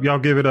 y'all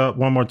give it up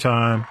one more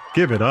time.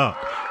 Give it up.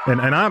 And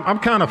I'm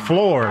kind of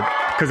floored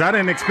because I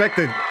didn't expect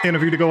the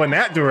interview to go in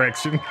that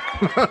direction.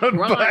 Truth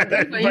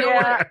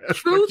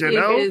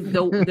is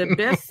the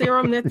best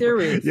serum that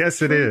there is.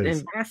 Yes, it is.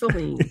 And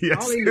Vaseline.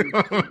 Yes,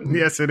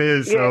 yes, it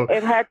is. Yeah, so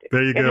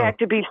there you go. It had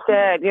to be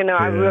said.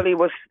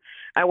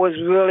 I was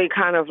really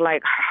kind of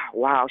like,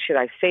 wow, should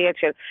I say it?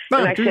 And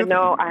I said,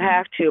 no, I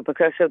have to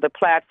because of the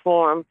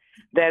platform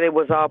that it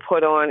was all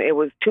put on. It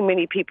was too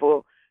many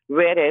people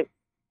read it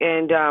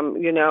and,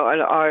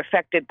 are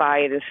affected by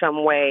it in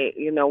some way,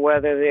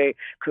 whether they're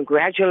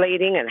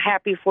congratulating and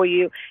happy for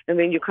you. And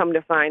then you come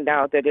to find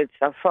out that it's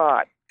a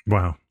fraud.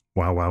 Wow.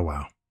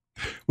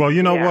 Well,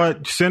 you know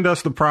what? Send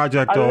us the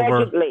project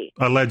over.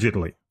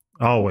 Allegedly.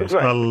 Always.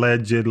 Right.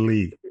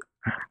 Allegedly.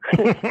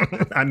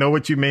 I know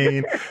what you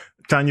mean.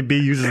 Tanya B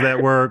uses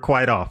that word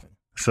quite often.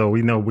 So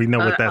we know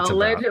what that's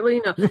allegedly,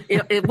 about.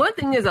 No. One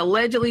thing is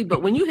allegedly,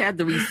 but when you have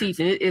the receipts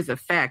and it is a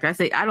fact, I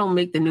say I don't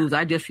make the news,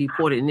 I just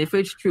report it. And if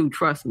it's true,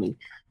 trust me,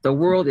 the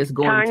world is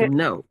going to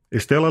know.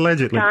 It's still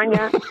allegedly.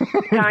 Tanya,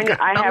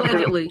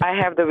 I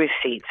have the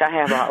receipts. I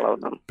have all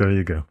of them. There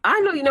you go. I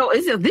know,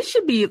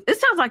 it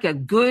sounds like a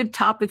good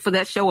topic for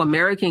that show,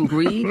 American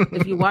Greed,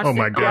 if you watch Oh,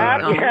 my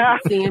God.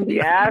 CNBC.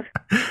 Yes.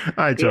 All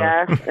right,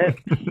 y'all. Yes.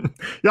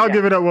 Y'all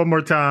give it up one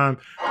more time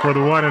for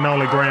the one and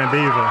only Grand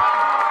Diva.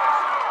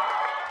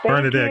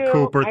 Bernadette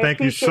Cooper, thank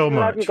you so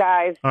much. Love you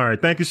guys. All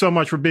right, thank you so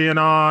much for being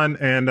on,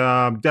 and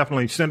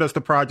definitely send us the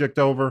project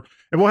over,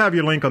 and we'll have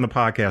your link on the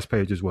podcast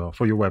page as well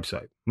for your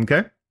website.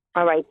 Okay.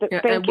 All right.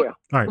 Thank you. All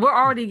right. We're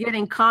already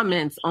getting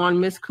comments on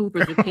Miss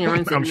Cooper's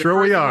appearance. I'm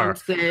sure we are.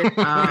 Said,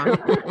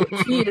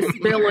 she is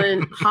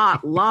spilling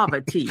hot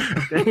lava tea.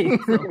 Okay?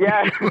 So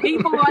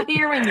people are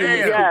hearing you,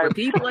 Miss Cooper.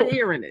 People are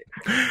hearing it.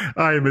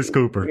 All right, Miss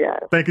Cooper. Yes.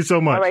 Thank you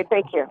so much. All right.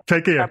 Thank you.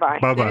 Take care. Bye-bye.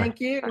 Bye-bye.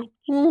 Thank you.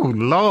 Ooh,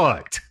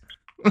 Lord.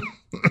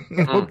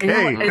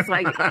 Okay. It's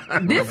like,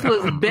 this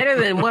was better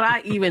than what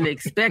I even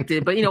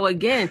expected. But,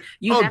 again,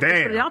 you have to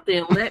put it out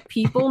there and let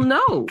people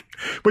know.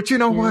 But you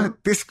know what?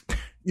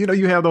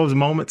 You have those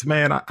moments,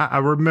 man. I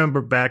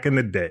remember back in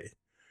the day.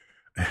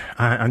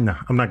 I'm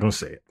not going to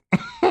say it.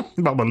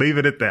 I'm going to leave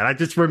it at that. I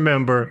just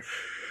remember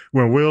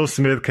when Will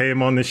Smith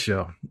came on the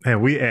show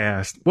and we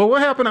asked, well,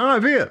 what happened to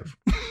Aunt Viv?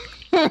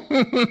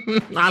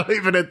 I'll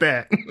leave it at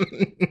that.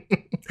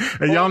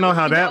 And y'all know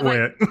how that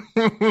went.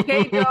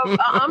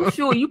 I'm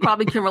sure you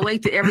probably can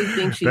relate to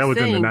everything she's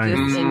saying. In the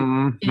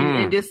 90s.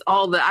 And just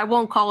all the, I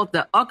won't call it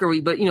the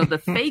uckery, but, the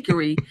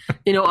fakery,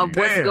 of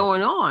what's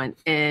going on.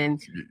 And,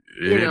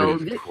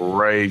 it's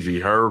crazy.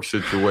 Her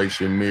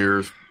situation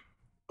mirrors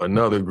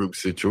another group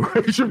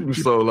situation.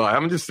 So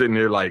I'm just sitting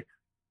there like,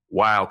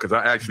 wow, because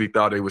I actually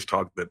thought they was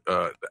talking,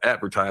 the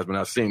advertisement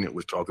I seen it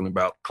was talking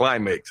about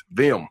Climax,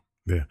 them.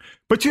 Yeah,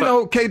 but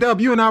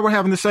K-Dub, you and I were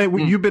having the same.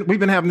 We've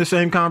been having the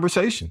same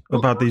conversation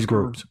about these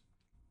groups.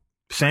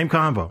 Same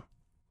convo.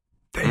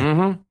 Damn.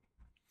 Mm-hmm.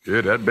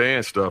 Yeah, that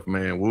band stuff,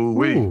 man. Woo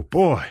wee. Ooh,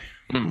 boy.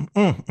 Damn.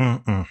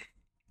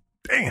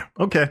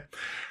 Okay.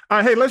 All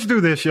right. Hey, let's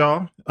do this,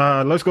 y'all.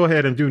 Let's go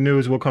ahead and do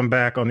news. We'll come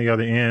back on the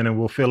other end and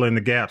we'll fill in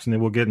the gaps, and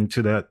then we'll get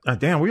into that.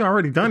 Damn, we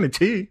already done the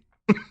tea.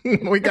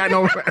 We got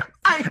no.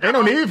 Ain't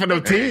no need for no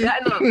tea. We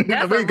got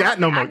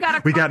no more.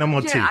 We got no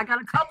more tea. I got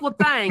a couple of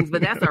things,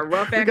 but that's a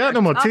rough act. We got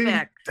no more tea.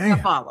 To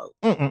follow.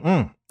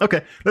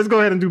 Okay, let's go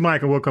ahead and do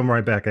Mike, and we'll come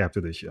right back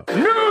after this show.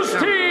 News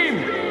team,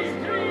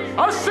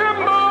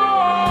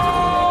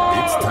 assemble!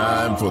 It's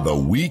time for the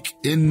Week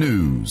in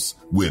News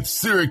with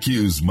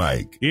Syracuse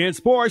Mike. In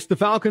sports, the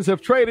Falcons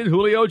have traded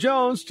Julio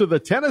Jones to the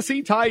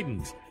Tennessee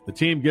Titans. The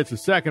team gets a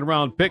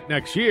second-round pick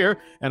next year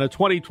and a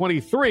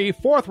 2023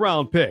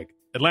 fourth-round pick.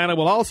 Atlanta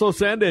will also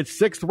send its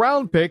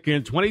sixth-round pick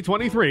in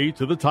 2023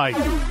 to the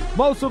Titans.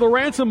 Most of the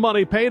ransom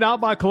money paid out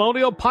by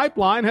Colonial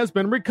Pipeline has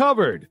been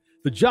recovered.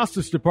 The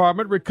Justice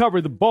Department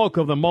recovered the bulk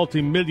of the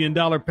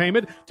multi-million-dollar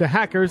payment to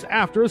hackers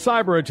after a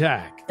cyber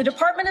attack. The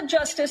Department of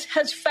Justice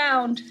has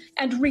found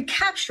and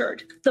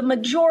recaptured the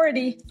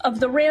majority of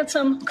the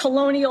ransom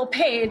Colonial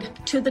paid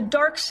to the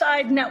Dark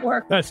Side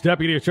Network. That's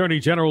Deputy Attorney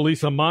General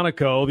Lisa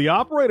Monaco. The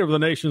operator of the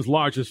nation's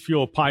largest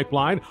fuel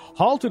pipeline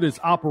halted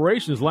its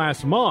operations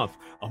last month,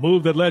 a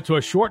move that led to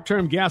a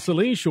short-term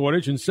gasoline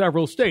shortage in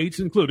several states,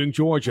 including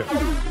Georgia.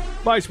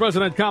 Vice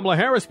President Kamala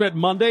Harris spent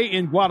Monday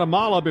in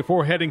Guatemala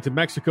before heading to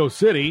Mexico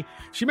City.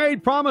 She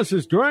made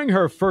promises during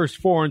her first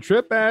foreign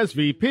trip as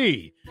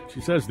VP. She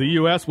says the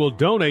U.S. will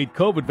donate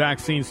COVID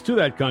vaccines to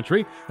that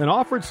country and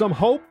offered some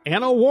hope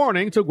and a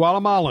warning to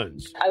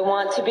Guatemalans. I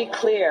want to be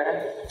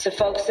clear to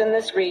folks in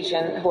this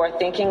region who are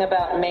thinking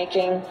about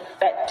making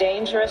that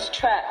dangerous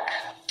trek.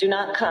 Do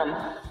not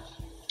come.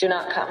 Do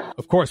not come.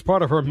 Of course,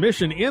 part of her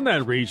mission in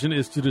that region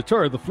is to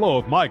deter the flow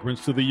of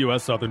migrants to the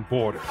U.S. southern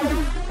border.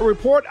 A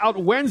report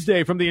out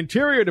Wednesday from the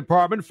Interior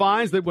Department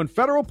finds that when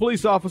federal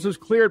police officers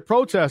cleared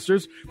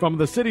protesters from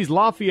the city's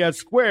Lafayette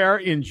Square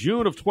in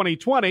June of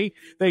 2020,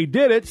 they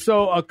did it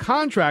so a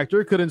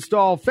contractor could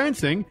install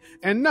fencing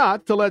and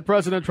not to let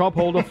President Trump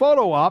hold a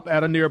photo op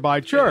at a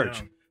nearby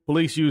church.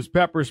 Police used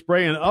pepper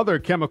spray and other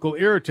chemical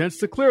irritants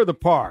to clear the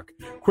park.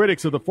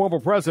 Critics of the former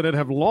president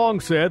have long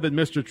said that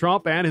Mr.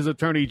 Trump and his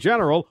attorney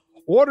general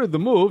ordered the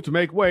move to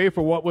make way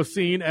for what was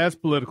seen as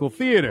political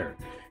theater.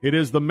 It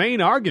is the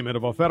main argument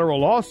of a federal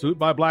lawsuit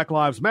by Black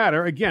Lives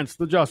Matter against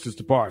the Justice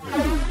Department.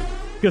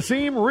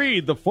 Kasim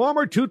Reed, the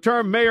former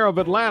two-term mayor of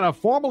Atlanta,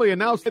 formally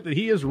announced that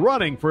he is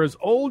running for his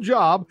old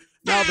job.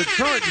 Now the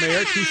current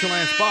mayor, Keisha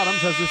Lance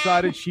Bottoms, has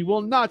decided she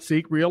will not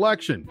seek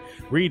re-election.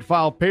 Reed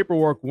filed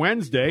paperwork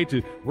Wednesday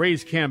to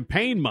raise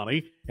campaign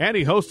money, and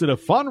he hosted a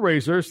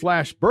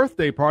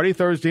fundraiser/birthday party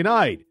Thursday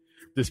night.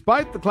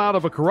 Despite the cloud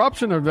of a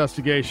corruption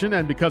investigation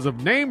and because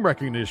of name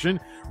recognition,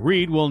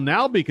 Reed will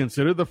now be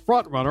considered the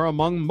frontrunner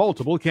among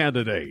multiple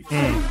candidates.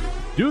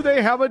 Do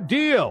they have a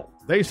deal?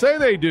 They say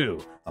they do.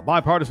 A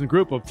bipartisan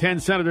group of 10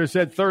 senators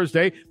said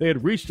Thursday they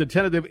had reached a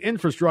tentative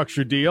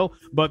infrastructure deal,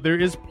 but there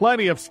is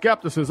plenty of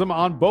skepticism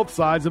on both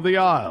sides of the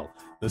aisle.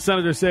 The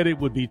senator said it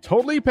would be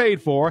totally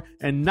paid for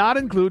and not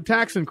include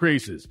tax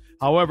increases.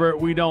 However,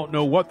 we don't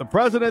know what the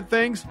president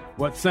thinks,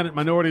 what Senate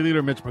Minority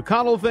Leader Mitch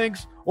McConnell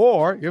thinks,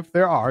 or if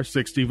there are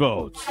 60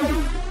 votes.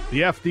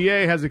 The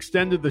FDA has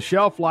extended the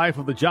shelf life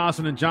of the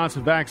Johnson &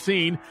 Johnson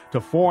vaccine to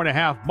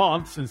 4.5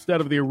 months instead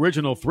of the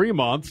original 3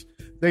 months.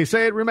 They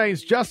say it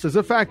remains just as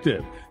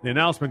effective. The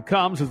announcement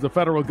comes as the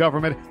federal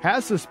government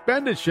has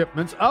suspended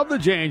shipments of the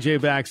J&J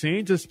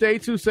vaccine to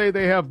states who say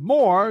they have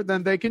more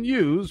than they can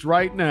use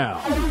right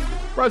now.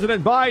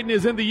 President Biden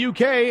is in the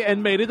UK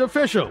and made it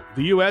official.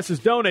 The U.S. is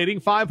donating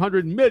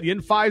 500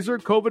 million Pfizer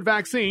COVID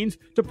vaccines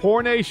to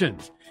poor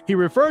nations. He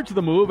referred to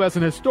the move as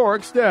an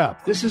historic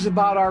step. This is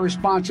about our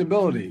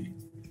responsibility,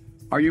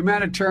 our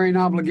humanitarian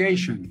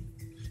obligation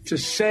to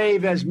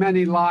save as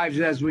many lives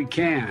as we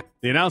can.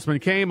 The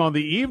announcement came on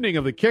the evening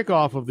of the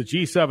kickoff of the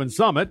G7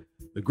 summit.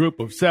 The group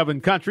of 7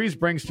 countries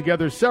brings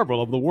together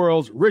several of the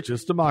world's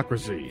richest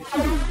democracies.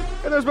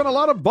 And there's been a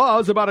lot of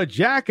buzz about a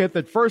jacket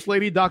that First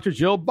Lady Dr.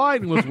 Jill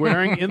Biden was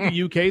wearing in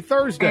the UK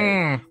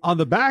Thursday. On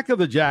the back of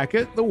the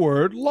jacket, the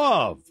word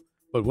love.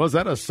 But was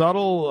that a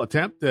subtle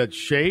attempt at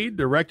shade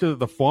directed at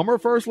the former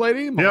First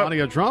Lady,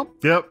 Melania Trump,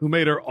 who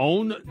made her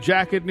own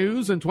jacket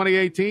news in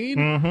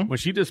 2018 when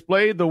she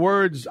displayed the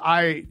words,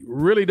 "I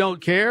really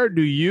don't care,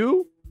 do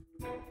you?"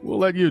 We'll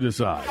let you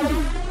decide.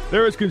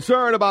 There is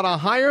concern about a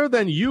higher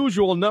than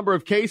usual number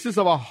of cases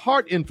of a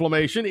heart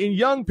inflammation in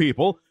young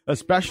people,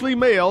 especially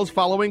males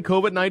following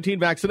COVID-19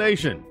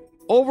 vaccination.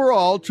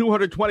 Overall,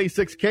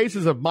 226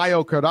 cases of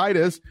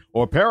myocarditis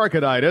or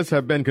pericarditis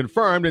have been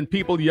confirmed in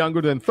people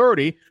younger than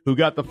 30 who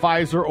got the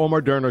Pfizer or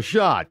Moderna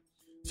shot.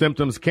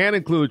 Symptoms can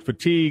include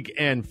fatigue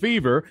and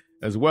fever,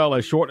 as well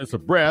as shortness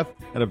of breath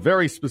and a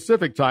very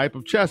specific type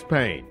of chest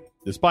pain.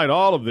 Despite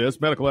all of this,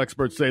 medical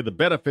experts say the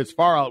benefits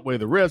far outweigh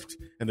the risks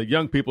and that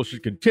young people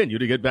should continue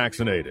to get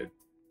vaccinated.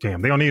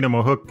 Damn, they don't need no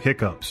more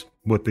hiccups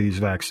with these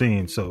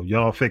vaccines, so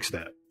y'all fix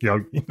that.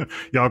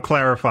 Y'all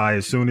clarify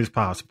as soon as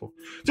possible.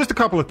 Just a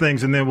couple of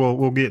things, and then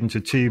we'll get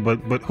into tea.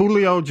 But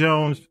Julio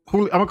Jones,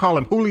 I'm gonna call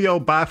him Julio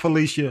by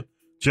Felicia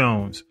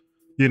Jones.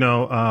 And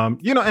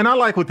I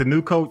like what the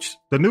new coach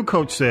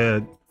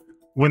said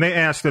when they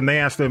asked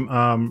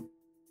him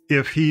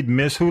if he'd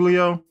miss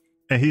Julio,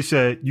 and he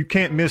said, "You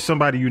can't miss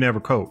somebody you never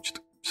coached."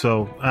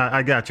 So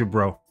I got you,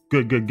 bro.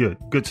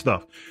 Good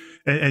stuff.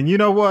 And you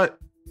know what?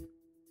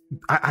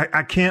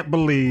 I can't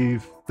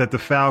believe that the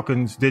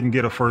Falcons didn't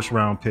get a first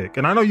round pick.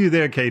 And I know you're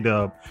there,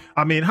 K-Dub.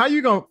 I mean, how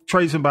you going to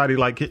trade somebody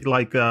like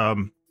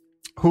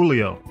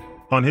Julio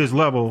on his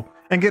level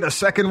and get a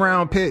second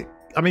round pick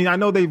I mean, I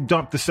know they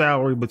dumped the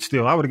salary, but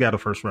still, I would have got a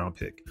first round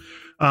pick.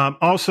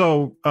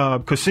 Also,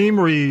 Kasim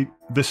Reed,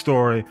 the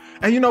story.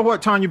 And you know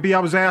what, Tanya B, I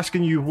was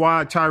asking you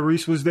why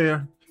Tyrese was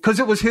there. Because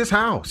it was his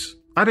house.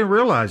 I didn't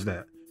realize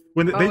that.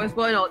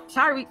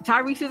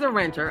 Tyrese is a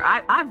renter.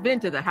 I've been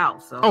to the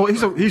house. So.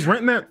 He's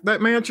renting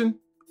that mansion?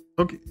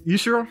 Okay, you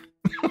sure?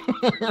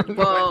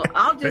 Well,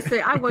 I'll just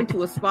say I went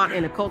to a spot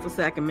in a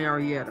cul-de-sac in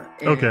Marietta.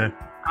 Okay.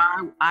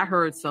 I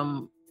heard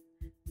some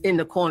in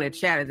the corner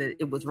chatter that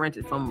it was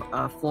rented from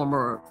a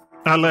former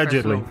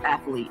allegedly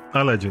athlete.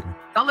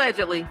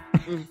 Allegedly.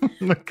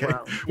 Okay.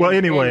 Well,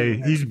 anyway,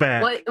 he's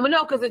back. Well,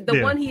 no, because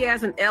the one he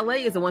has in LA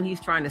is the one he's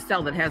trying to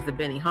sell that has the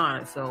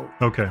Benihana. So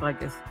okay, I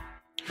guess.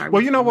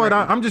 Well, you know what?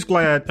 I'm just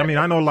glad. I mean,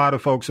 I know a lot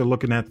of folks are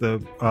looking at the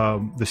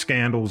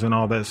scandals and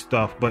all that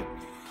stuff, but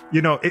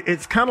you know,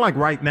 it's kind of like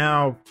right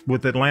now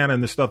with Atlanta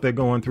and the stuff they're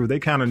going through. They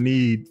kind of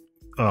need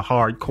a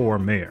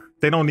hardcore mayor.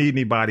 They don't need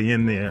anybody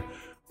in there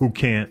who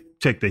can't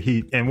take the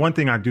heat. And one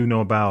thing I do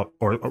know about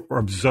or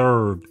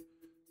observed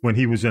when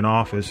he was in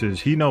office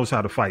is he knows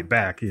how to fight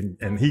back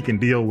and he can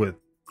deal with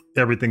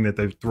everything that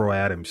they throw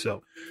at him.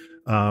 So,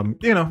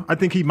 you know, I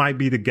think he might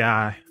be the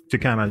guy to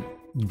kind of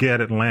get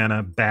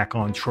Atlanta back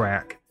on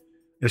track,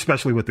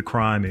 especially with the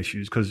crime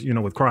issues. Because, you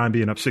know, with crime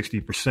being up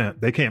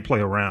 60%, they can't play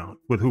around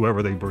with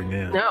whoever they bring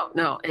in.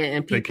 No.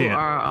 And people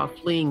are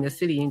fleeing the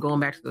city and going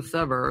back to the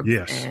suburbs.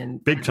 Yes,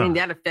 and big time. I mean,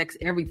 that affects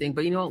everything.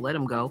 But, you know, let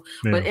them go.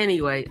 Yeah. But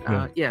anyway,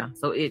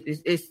 so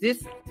it's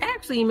this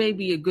actually may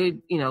be a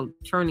good, you know,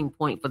 turning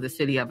point for the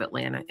city of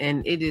Atlanta.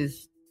 And it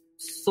is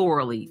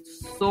sorely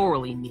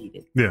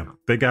needed. Yeah,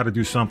 they got to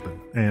do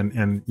something.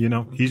 And you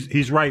know,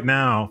 he's right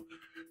now,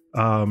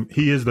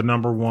 he is the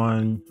number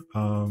one.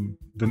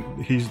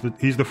 He's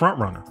the front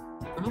runner.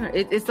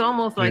 It's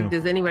almost like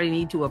does anybody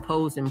need to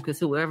oppose him? Because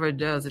whoever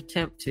does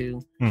attempt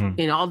to,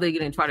 and all they're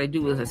going to try to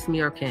do is a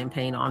smear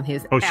campaign on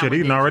his. Oh shit!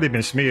 He's already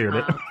been smeared.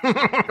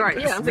 Right?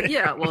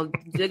 Yeah. Well,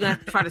 they're going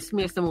to try to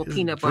smear some more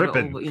peanut butter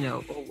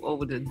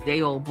over the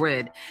day old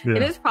bread, and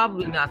it's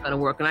probably not going to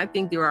work. And I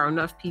think there are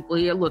enough people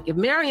here. Look, if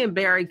Marion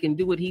Barry can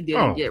do what he did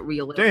and get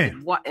reelected,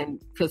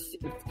 and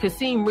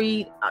Kasim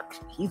Reed,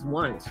 he's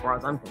won as far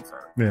as I'm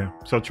concerned. Yeah,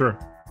 so true.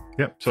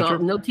 Yep. So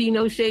no tea,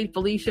 no shade,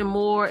 Felicia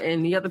Moore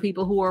and the other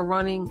people who are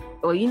running.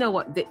 Well, you know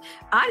what?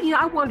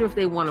 I wonder if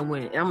they want to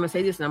win. And I'm going to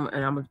say this, and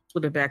I'm going to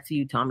flip it back to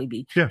you, Tommy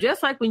B. Yeah.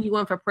 Just like when you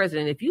went for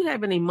president, if you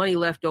have any money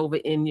left over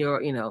in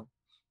your, you know,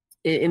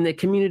 in the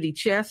community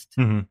chest,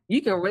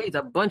 you can raise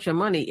a bunch of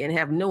money and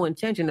have no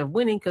intention of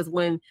winning. Because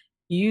when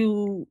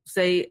you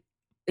say,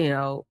 you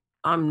know,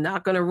 I'm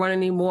not going to run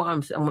anymore.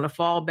 I'm going to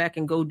fall back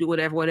and go do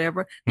whatever.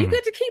 You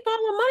get to keep all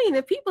the money. And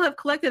if people have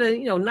collected a,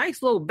 you know,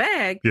 nice little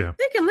bag, they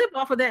can live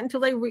off of that until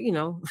they, you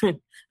know,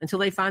 until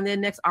they find their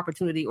next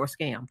opportunity or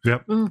scam.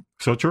 Yep.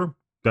 So true.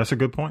 That's a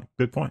good point.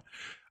 Good point.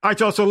 All right,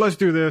 y'all. So let's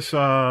do this.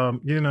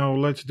 You know,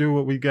 let's do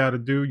what we got to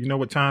do. You know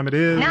what time it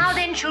is? Now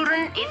then,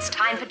 children, it's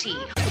time for tea.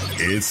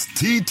 It's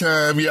tea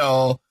time,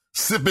 y'all.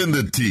 Sipping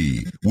the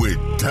tea with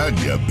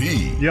Tanya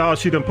B. Y'all,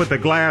 she done put the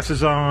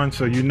glasses on,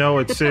 so you know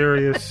it's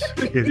serious.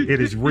 It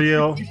is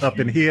real up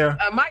in here.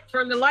 I might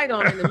turn the light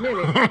on in a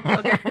minute.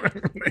 Okay.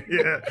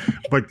 Yeah,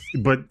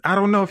 but I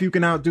don't know if you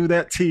can outdo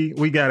that tea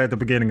we got at the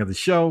beginning of the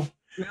show.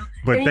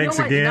 But and thanks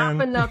again.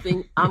 Not for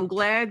nothing. I'm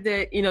glad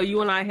that, you know,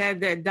 you and I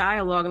had that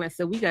dialogue, and I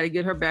said we got to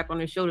get her back on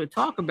the show to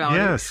talk about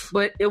it.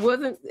 But it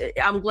wasn't.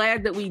 I'm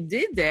glad that we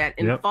did that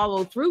and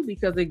followed through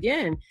because,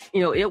 again,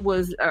 you know, it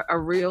was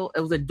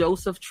a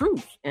dose of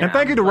truth. And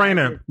thank you to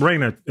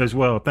Raina as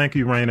well. Thank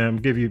you, Raina. I'm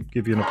give you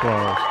an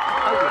applause.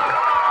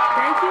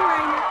 Thank you,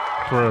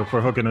 Raina,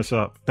 for hooking us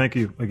up. Thank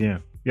you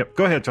again. Yep.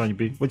 Go ahead, Tanya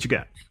B. What you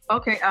got?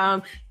 Okay.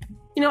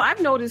 You know,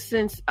 I've noticed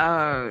since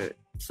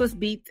Swiss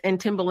Beats and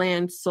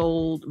Timbaland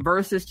sold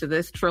Versus to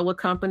this Triller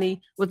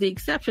company, with the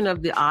exception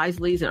of the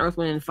Isleys and Earth,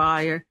 Wind and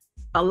Fire,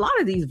 a lot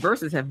of these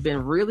verses have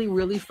been really,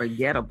 really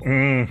forgettable.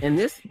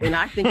 And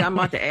I think I'm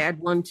about to add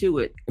one to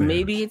it.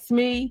 Maybe it's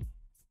me,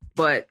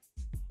 but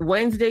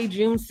Wednesday,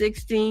 June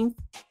 16th,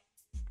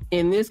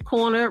 in this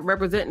corner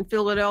representing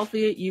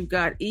Philadelphia, you've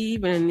got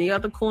Eve, and in the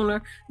other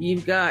corner,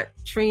 you've got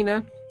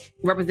Trina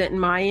representing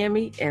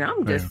Miami. And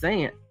I'm just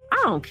saying,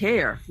 I don't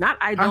care.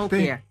 I don't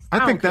care.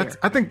 I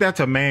think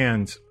that's a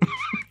man's.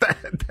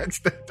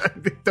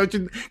 Don't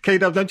you,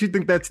 K-Dub? Don't you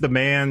think that's the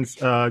man's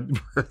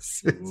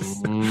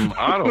versus?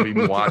 I don't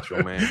even watch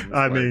them, man.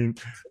 I mean,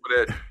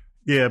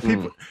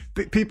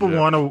 people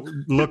want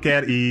to look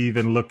at Eve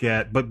and look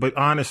at, but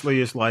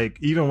honestly, it's like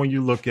even when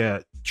you look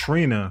at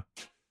Trina,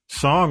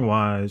 song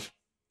wise,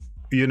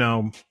 you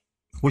know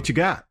what you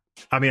got.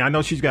 I mean, I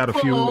know she's got a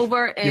few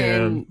over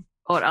and.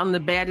 Or I'm the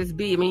baddest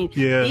bee. I mean,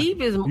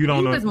 Eve is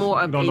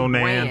more of a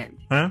brand.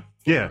 Huh?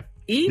 Yeah.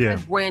 Eve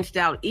has branched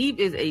out. Eve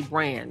is a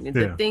brand.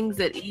 The things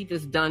that Eve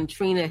has done,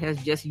 Trina has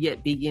just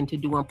yet begin to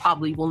do and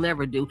probably will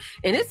never do.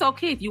 And it's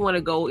okay if you want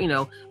to go, you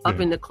know,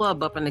 up in the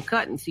club, up in the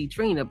cut and see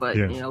Trina. But,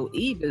 you know,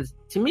 Eve is,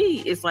 to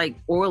me, it's like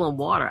oil and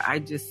water.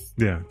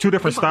 Two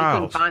different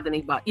styles. Couldn't find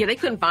anybody. They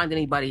couldn't find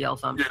anybody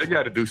else. They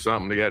got to do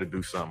something. You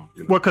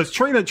know? Well, because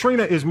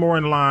Trina is more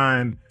in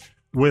line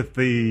with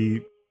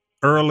the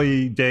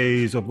early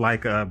days of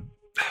like a,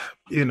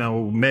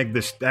 Meg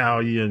the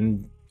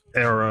Stallion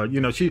era.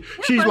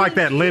 She's like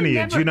that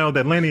lineage,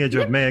 that lineage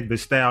of Meg the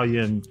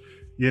Stallion.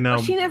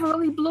 But she never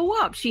really blew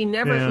up. She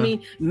never. Yeah. I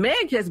mean,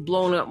 Meg has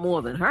blown up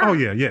more than her. Oh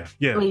yeah.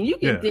 I mean, you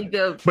can think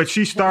of. But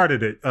she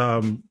started it.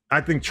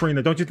 I think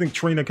Trina. Don't you think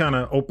Trina kind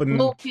of opened?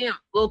 Lil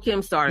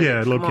Kim started.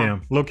 Yeah, it.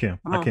 Lil Kim.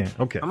 I can't.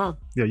 Okay. Come on.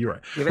 Yeah, you're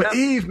right. Give it But up.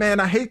 Eve, man,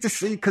 I hate to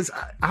see because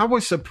I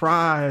was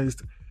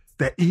surprised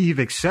that Eve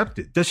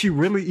accepted. Does she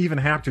really even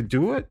have to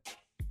do it?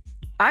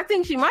 I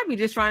think she might be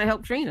just trying to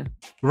help Trina.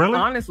 Really?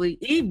 Honestly,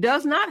 Eve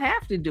does not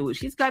have to do it.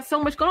 She's got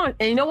so much going on.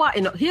 And you know what?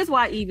 Here's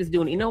why Eve is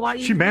doing it. You know why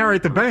Eve She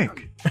married the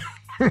bank.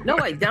 No,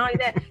 wait, not only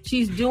that.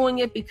 She's doing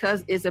it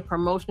because it's a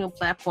promotional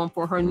platform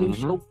for her new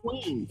show,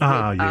 Queens.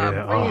 Ah, with,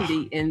 yeah.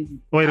 Brandy and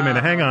Wait a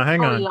minute. Hang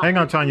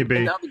on, Tanya B.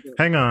 Another girl.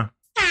 Hang on.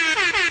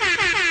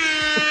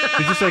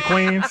 Did you say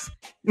Queens?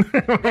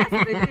 That's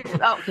what it is.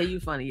 Oh, okay, you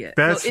funny, yeah.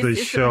 That's so the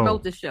it's show. To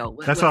promote the show.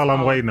 That's all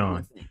I'm waiting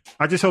on.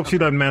 I just hope she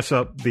doesn't mess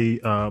up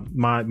the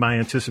my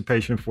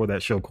anticipation for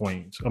that show,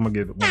 Queens. I'm gonna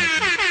give it one.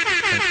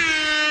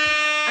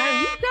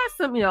 You've got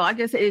some, I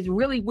guess it's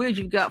really weird.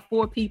 You've got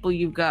four people.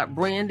 You've got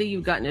Brandy,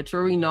 you've got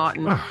Naturi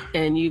Naughton,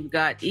 and you've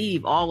got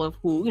Eve, all of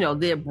who,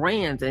 they're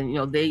brands,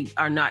 and, they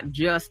are not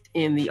just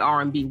in the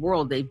R&B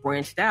world. They've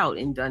branched out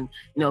and done,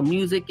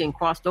 music and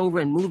crossed over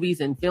in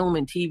movies and film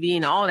and TV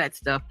and all that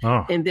stuff.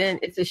 Oh. And then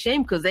it's a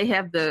shame because they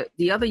have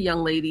the other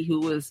young lady who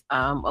was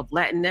of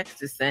Latinx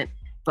descent,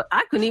 but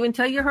I couldn't even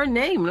tell you her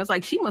name. And it's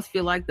like, she must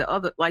feel like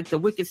the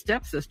wicked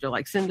stepsister,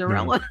 like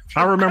Cinderella.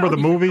 I remember the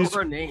movies.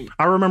 Her name.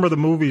 I remember the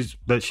movies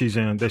that she's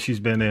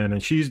been in,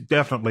 and she's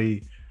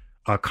definitely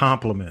a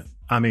compliment.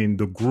 I mean,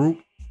 the group,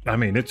 she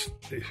it's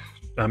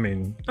a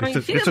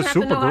doesn't super have to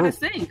know how to group.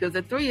 sing because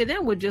the three of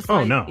them would just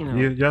Oh, no,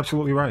 you're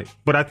absolutely right.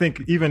 But I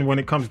think even when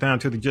it comes down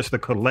to just the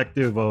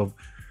collective of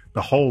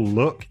the whole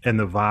look and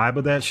the vibe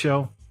of that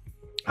show,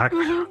 I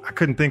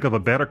couldn't think of a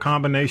better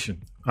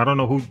combination. I don't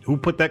know who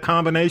put that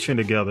combination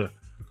together,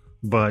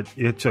 but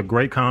it's a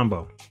great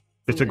combo.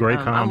 It's a great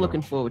combo. I'm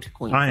looking forward to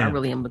Queens. I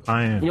really am.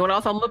 I am. You know what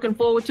else I'm looking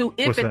forward to?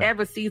 If What's it that?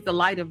 ever sees the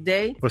light of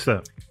day, What's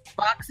that?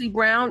 Foxy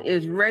Brown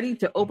is ready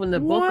to open the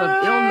book of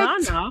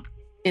Il Nana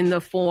in the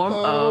form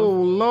Oh,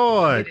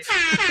 Lord.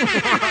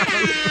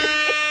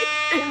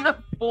 in the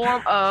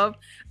form of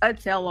a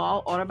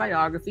tell-all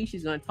autobiography.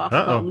 She's going to talk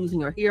about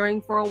losing her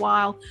hearing for a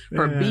while,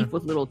 her beef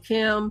with Little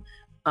Kim,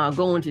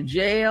 going to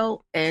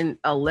jail, and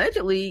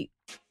allegedly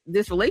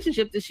this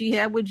relationship that she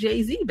had with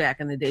Jay-Z back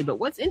in the day. But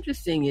what's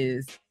interesting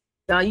is,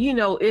 now,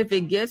 if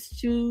it gets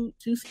too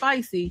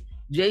spicy,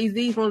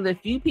 Jay-Z is one of the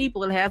few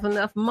people that has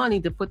enough money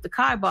to put the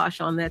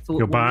kibosh on that. So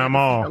You'll buy them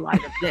all. The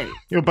light of day.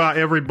 You'll buy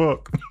every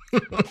book.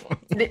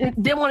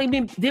 There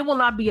will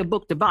not be a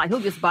book to buy. He'll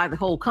just buy the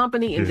whole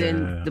company, and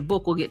then the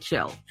book will get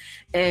shelved.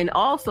 And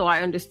also,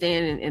 I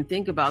understand and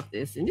think about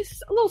this, and this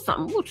is a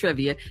little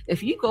trivia.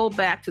 If you go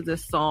back to the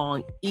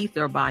song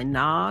 "Ether" by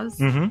Nas,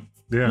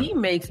 he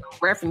makes a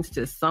reference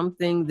to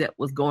something that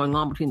was going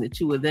on between the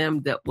two of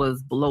them that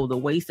was below the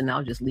waist, and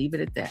I'll just leave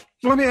it at that.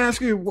 Let me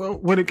ask you,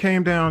 when it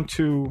came down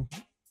to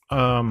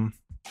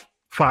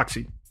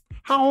Foxy,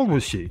 how old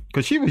was she?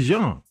 Because she was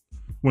young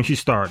when she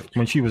started,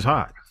 when she was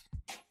hot.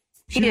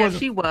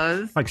 She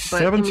was. Like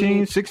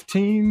 17,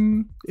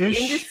 16-ish? The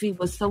industry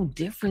was so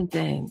different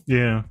then.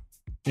 Yeah.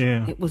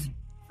 It was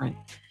different.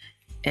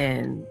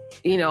 And,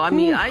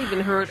 I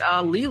even heard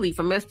Lily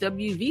from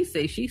SWV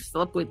say she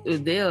slept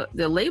with their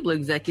label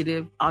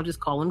executive. I'll just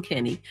call him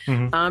Kenny,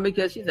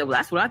 because she said, well,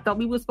 that's what I thought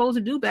we were supposed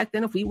to do back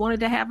then if we wanted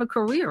to have a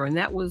career. And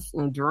that was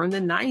during the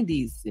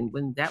 90s and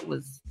when that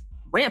was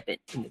rampant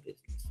in the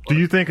business. Do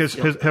you think has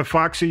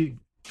Foxy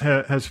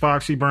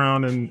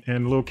Brown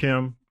and Lil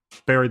Kim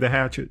buried the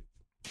hatchet?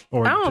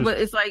 Or I don't know, but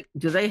it's like,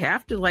 do they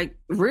have to? Like,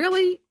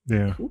 really?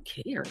 Yeah. Who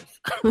cares?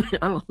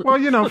 Well,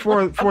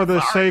 for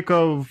the sake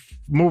of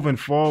moving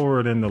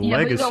forward and the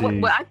legacy.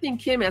 But I think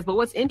Kim has. But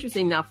what's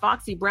interesting now,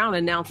 Foxy Brown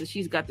announced that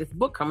she's got this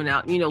book coming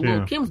out.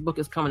 Lil Kim's book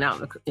is coming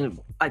out in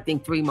I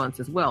think 3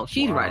 months as well.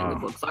 She's writing the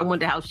book, so I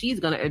wonder how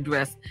she's going to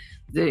address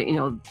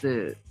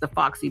the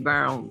Foxy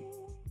Brown.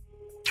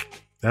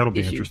 That'll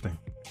be interesting.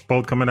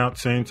 Both coming out at the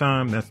same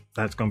time.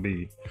 That's going to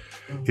be.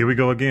 Here we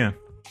go again.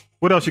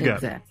 What else you got?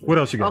 Exactly. What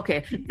else you got?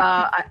 Okay.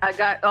 I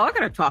got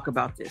to talk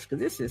about this because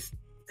this is.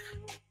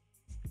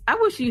 I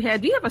wish you had.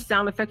 Do you have a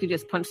sound effect to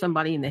just punch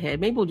somebody in the head?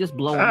 Maybe we'll just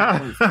blow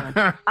them.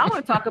 I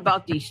want to talk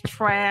about these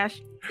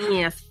trash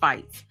ass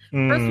fights.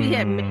 First, we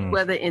had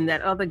Mayweather and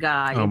that other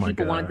guy, and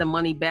people wanted the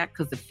money back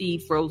because the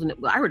feed froze. And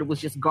I heard it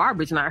was just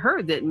garbage, and I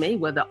heard that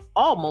Mayweather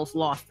almost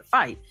lost the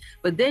fight.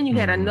 But then you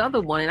had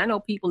another one, and I know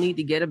people need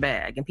to get a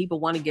bag, and people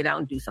want to get out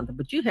and do something.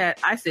 But you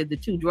had, I said, the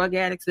two drug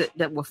addicts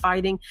that were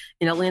fighting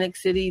in Atlantic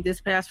City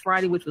this past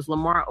Friday, which was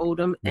Lamar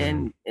Odom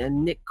and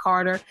Nick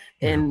Carter.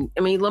 And,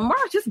 I mean,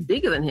 Lamar's just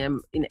bigger than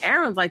him. And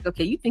Aaron's like,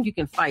 okay, you think you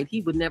can fight. He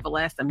would never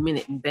last a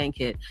minute in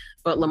Bankhead.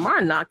 But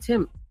Lamar knocked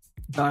him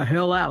the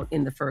hell out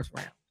in the first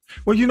round.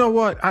 Well, you know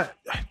what?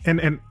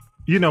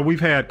 We've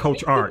had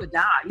Coach Art.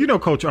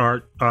 Coach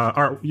Art.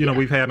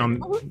 We've had on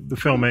the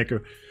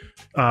filmmaker.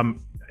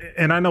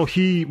 and I know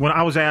when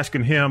I was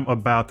asking him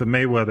about the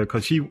Mayweather,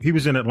 because he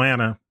was in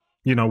Atlanta,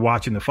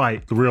 watching the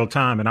fight the real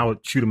time, and I would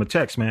shoot him a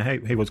text,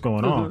 man, hey, what's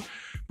going on?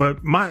 But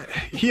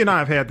he and I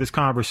have had this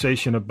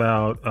conversation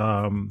about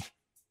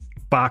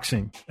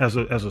boxing as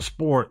a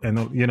sport, and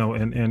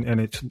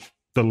and it's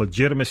the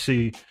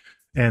legitimacy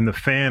and the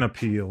fan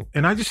appeal.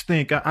 And I just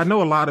think, I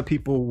know a lot of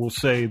people will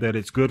say that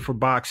it's good for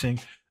boxing.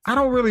 I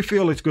don't really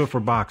feel it's good for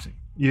boxing,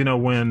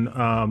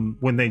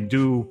 when they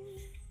do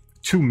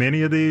too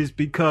many of these,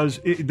 because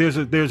there's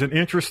an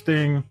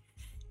interesting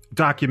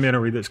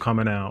documentary that's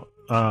coming out.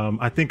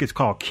 I think it's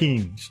called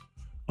Kings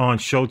on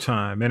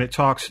Showtime. And it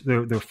talks,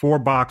 there are 4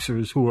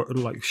 boxers who are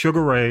like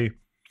Sugar Ray,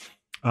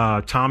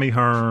 Tommy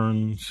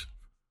Hearns,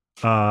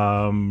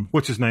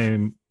 what's his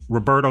name?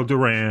 Roberto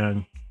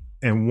Duran,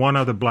 and one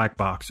other black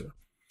boxer.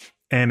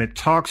 And it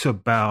talks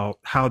about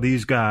how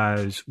these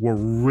guys were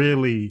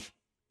really,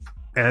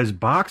 as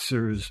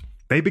boxers,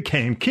 they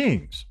became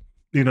kings.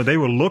 They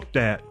were looked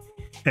at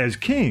as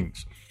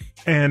kings.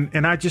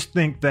 And I just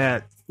think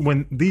that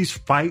when these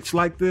fights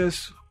like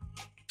this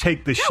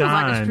take the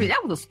shine.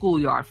 That was a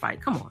schoolyard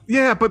fight. Come on.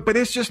 Yeah, but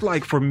it's just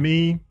like, for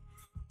me,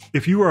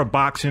 if you were a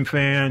boxing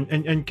fan,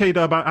 and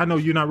K-Dub, I know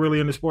you're not really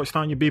into sports,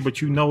 Tanya B, but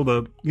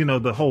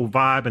the whole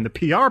vibe and the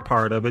PR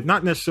part of it,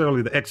 not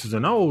necessarily the X's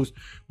and O's,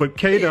 but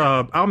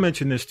K-Dub, I'll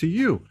mention this to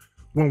you.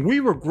 When we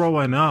were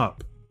growing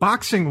up,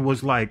 boxing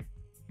was like,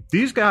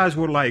 these guys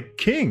were like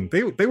king.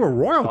 They were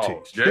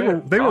royalties. Oh,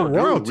 yeah. They were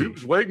royalties. We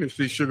was waiting to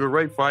see Sugar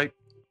Ray fight.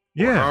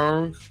 Yeah.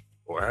 Hearns,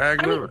 or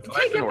Hagler,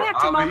 take it back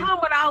to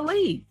Muhammad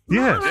Ali.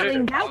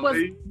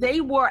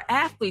 They were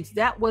athletes.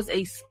 That was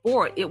a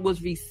sport. It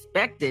was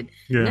respected.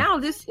 Yeah. Now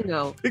this,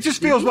 it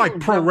just feels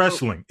like pro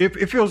wrestling.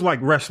 It feels like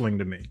wrestling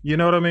to me. You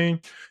know what I mean?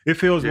 It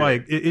feels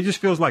like it just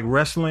feels like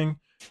wrestling.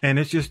 And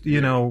it's just,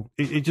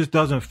 it just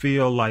doesn't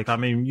feel like,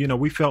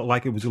 we felt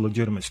like it was a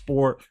legitimate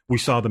sport. We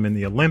saw them in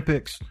the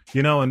Olympics,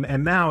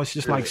 and now it's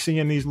just like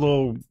seeing these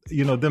little,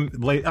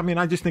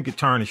 I just think it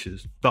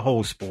tarnishes the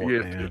whole sport. Yeah,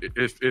 man.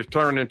 It's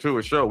turned into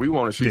a show. We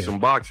want to see some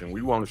boxing.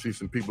 We want to see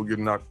some people get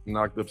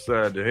knocked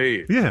upside the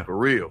head. Yeah. For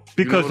real.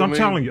 Because I'm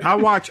telling you, I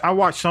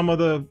watched some of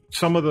the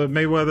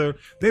Mayweather.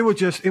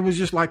 It was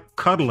just like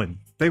cuddling.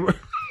 They were.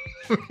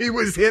 He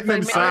was hitting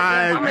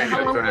inside.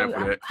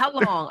 How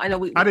long? I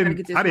know I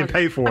didn't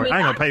pay for it. I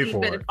ain't gonna pay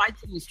for it. Fight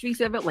in the streets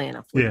of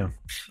Atlanta. Yeah,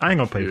 I ain't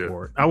gonna pay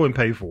for it. I wouldn't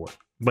pay for it.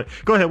 But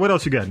go ahead. What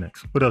else you got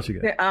next? What else you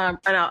got?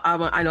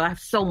 I know I have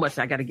so much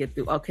I got to get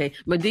through. Okay,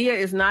 Madea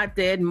is not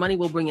dead. Money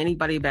will bring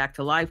anybody back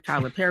to life.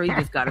 Tyler Perry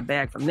just got a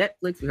bag from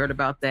Netflix. We heard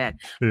about that.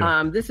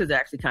 Yeah. This is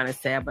actually kind of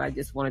sad, but I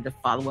just wanted to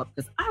follow up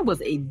because I was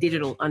a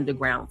Digital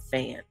Underground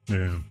fan.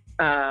 Yeah.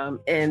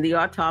 And the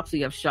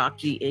autopsy of Shock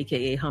G,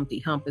 a.k.a. Humpty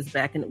Hump, is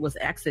back, and it was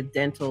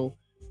accidental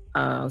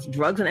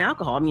drugs and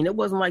alcohol. It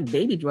wasn't like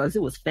baby drugs.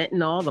 It was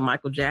fentanyl, the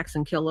Michael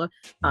Jackson killer,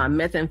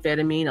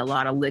 methamphetamine, a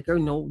lot of liquor,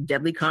 no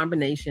deadly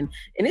combination.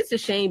 And it's a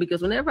shame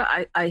because whenever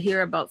I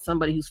hear about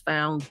somebody who's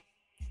found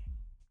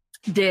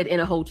dead in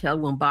a hotel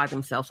room by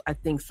themselves, I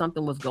think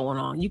something was going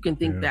on. You can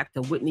think back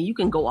to Whitney. You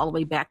can go all the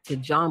way back to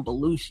John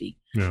Belushi.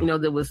 Yeah.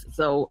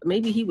 So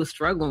maybe he was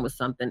struggling with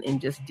something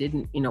and just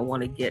didn't,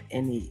 want to get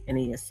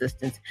any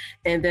assistance.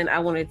 And then I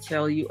want to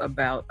tell you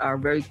about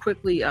very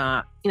quickly,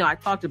 I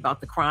talked about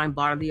the crime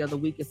blotter the other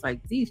week. It's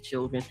like these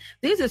children.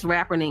 There's this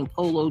rapper named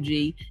Polo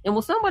G. And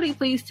will somebody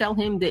please tell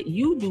him that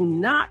you do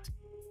not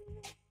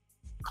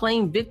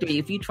claim victory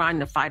if you're trying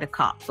to fight a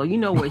cop? So you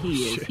know where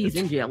he is. He's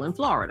in jail in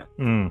Florida.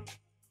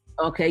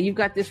 Okay, you've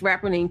got this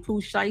rapper named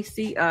Pooh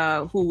Shiesty,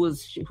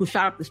 who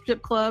shot up the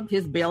strip club.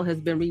 His bail has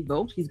been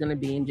revoked. He's going to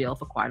be in jail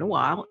for quite a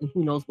while, and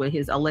who knows where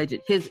his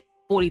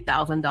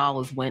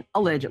 $40,000 went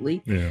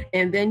allegedly. Yeah.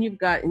 And then you've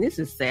got, and this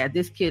is sad,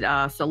 this kid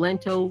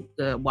Salento,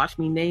 the Watch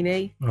Me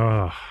Nene.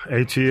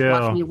 ATL.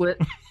 Watch Me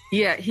Whip.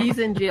 Yeah, he's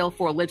in jail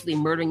for allegedly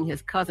murdering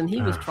his cousin. He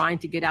was trying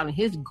to get out, and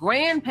his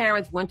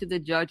grandparents went to the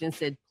judge and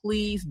said,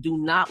 please do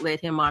not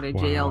let him out of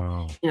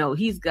jail.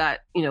 He's got,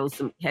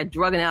 had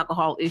drug and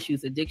alcohol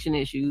issues, addiction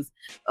issues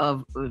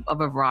of a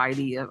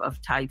variety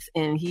of types.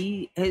 And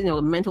he has,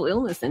 mental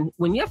illness. And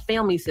when your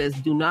family says,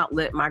 do not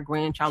let my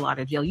grandchild out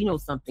of jail,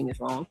 something is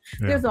wrong.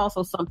 Yeah. There's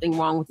also something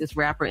wrong with this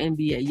rapper,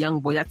 NBA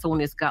Youngboy. That's the one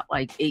that's got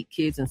like 8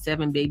 kids and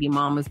 7 baby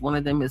mamas. One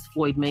of them is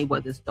Floyd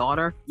Mayweather's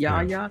daughter,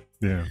 Yaya.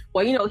 Yeah.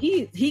 Well,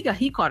 he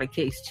caught a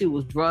case too. It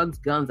was drugs,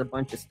 guns, a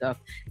bunch of stuff.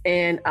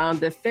 And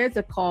the feds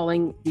are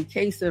calling the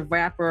case of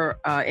rapper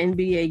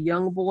NBA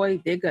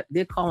Youngboy.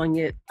 They're calling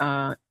it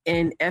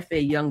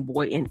NFA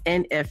Youngboy, and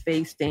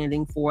NFA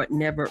standing for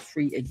Never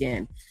Free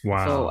Again.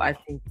 Wow. So I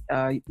think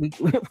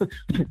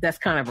that's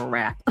kind of a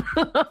wrap.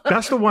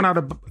 That's the one out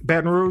of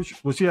Baton Rouge.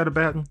 Was he out of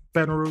Baton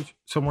Rouge,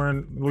 somewhere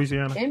in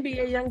Louisiana?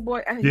 NBA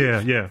Youngboy.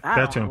 Yeah.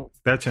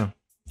 That's him.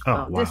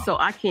 Oh, wow. So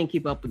I can't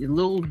keep up with it.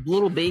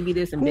 Little baby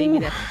this and baby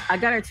that. I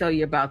got to tell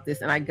you about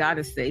this, and I got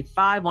to say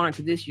 5 on it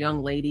to this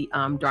young lady,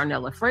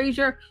 Darnella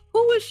Frazier.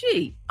 Who is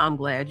she? I'm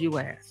glad you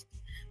asked.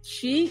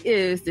 She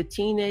is the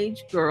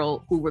teenage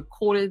girl who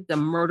recorded the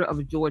murder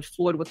of George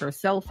Floyd with her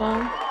cell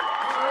phone.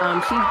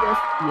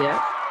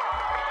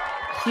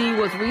 She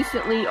was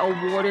recently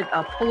awarded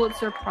a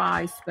Pulitzer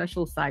Prize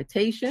special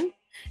citation,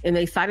 and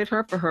they cited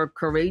her for her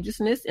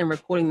courageousness in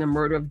recording the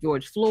murder of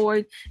George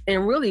Floyd.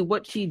 And really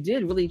what she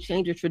did really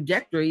changed the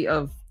trajectory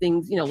of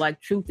things,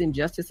 like truth and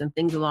justice and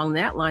things along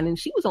that line. And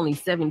she was only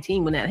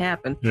 17 when that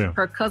happened. Yeah.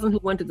 Her cousin who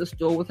went to the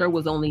store with her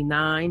was only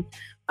 9,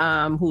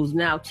 who's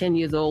now 10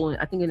 years old.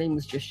 And I think her name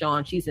is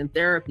Jashawn. She's in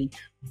therapy.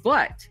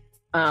 But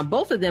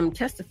both of them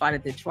testified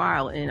at the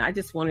trial, and I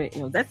just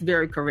wanted, that's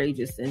very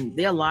courageous, and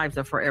their lives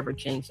are forever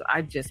changed. So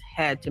I just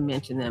had to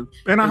mention them.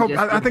 And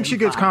I think she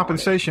gets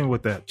compensation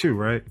with that too,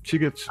 right? She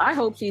gets. I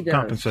hope she does.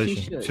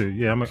 Compensation too.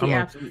 Yeah, I'm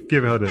gonna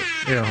give her the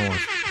air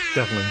horns.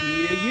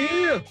 Definitely.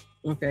 Yeah.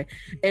 Okay.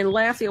 And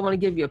lastly, I want to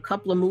give you a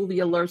couple of movie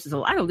alerts.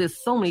 So I know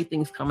there's so many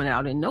things coming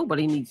out, and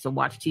nobody needs to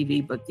watch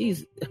TV, but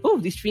these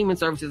streaming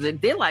services,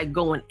 they're like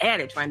going at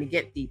it, trying to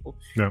get people.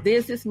 Yeah.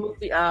 There's this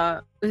movie,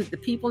 is it The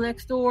People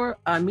Next Door?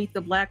 Meet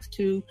the Blacks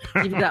 2.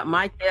 You've got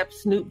Mike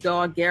Epps, Snoop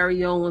Dogg,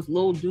 Gary Owens,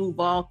 Lil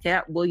Duval,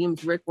 Cat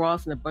Williams, Rick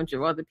Ross, and a bunch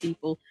of other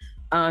people.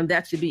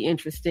 That should be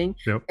interesting.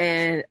 Yep.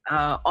 And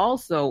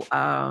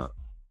also,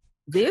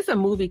 there's a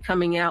movie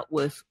coming out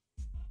with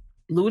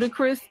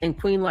Ludacris and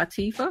Queen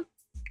Latifah.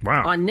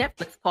 Wow. On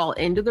Netflix called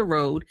End of the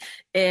Road.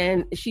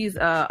 And she's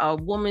a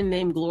woman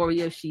named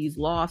Gloria. She's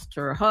lost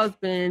her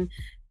husband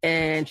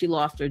and she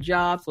lost her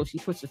job. So she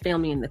puts her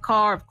family in the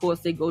car. Of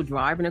course, they go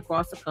driving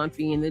across the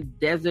country in the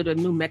desert of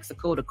New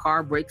Mexico. The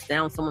car breaks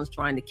down. Someone's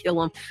trying to kill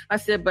them. I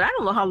said, but I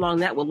don't know how long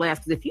that will last.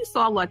 Because if you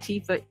saw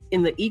Latifah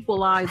in The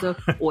Equalizer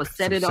or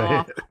Set It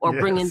Off or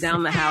Bringing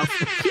Down the House,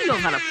 she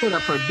knows how to put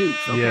up her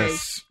dukes. Okay.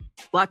 Yes.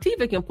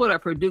 Latifah can put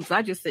up her dukes.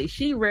 I just say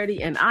she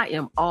ready, and I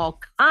am all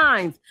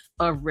kinds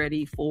of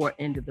ready for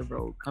End of the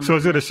Road. So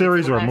is it a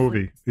series or a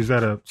movie? Is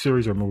that a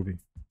series or a movie?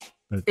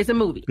 It's a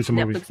movie. It's a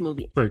movie. Netflix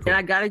movie. Very cool. And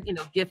I gotta,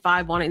 get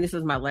 5 on it. And this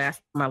is my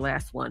last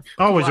one.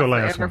 Always your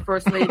last one.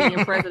 First lady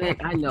and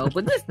president. I know,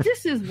 but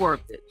this is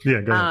worth it.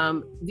 Yeah. Go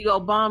ahead. The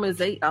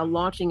Obamas are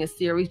launching a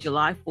series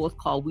July 4th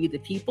called We the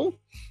People.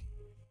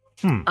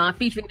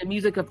 Featuring the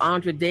music of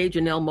Andra Day,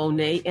 Janelle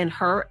Monáe, and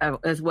her,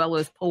 as well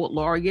as poet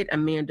laureate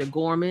Amanda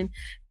Gorman.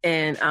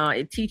 And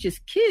it teaches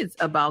kids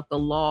about the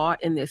law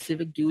and their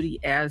civic duty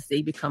as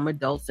they become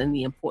adults and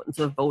the importance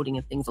of voting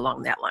and things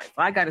along that line. So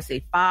I got to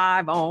say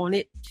 5 on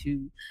it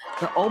to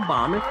the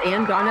Obamas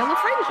and Darnella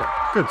Frazier.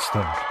 Good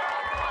stuff.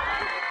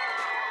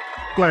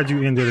 Glad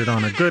you ended it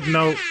on a good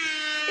note.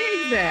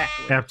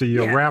 Exactly. After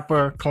your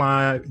rapper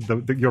crime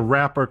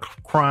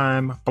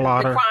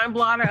blotter. The crime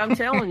blotter, I'm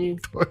telling you.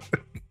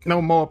 No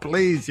more,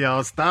 please,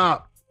 y'all.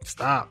 Stop.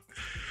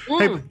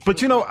 Hey,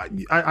 but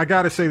I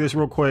got to say this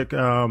real quick.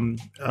 In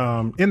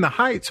the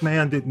Heights,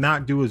 man, did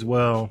not do as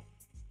well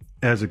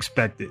as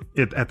expected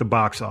at the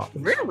box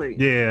office. Really?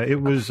 Yeah,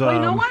 it was. Well, you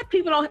know what?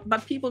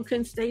 People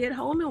can stay at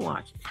home and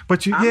watch.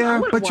 But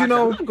I'm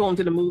not going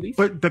to the movies.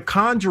 But The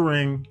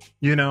Conjuring,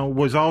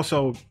 was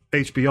also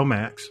HBO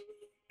Max,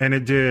 and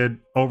it did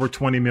over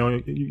 20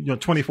 million,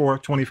 24,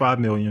 25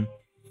 million.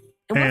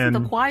 And wasn't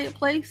The Quiet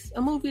Place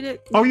a movie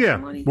that? Oh yeah.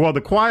 Well, The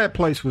Quiet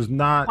Place was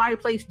not.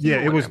 Quiet Place. Yeah,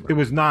 it was. It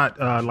was not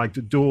like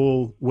the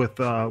dual with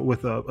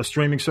a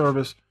streaming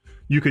service.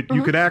 You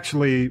could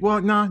actually.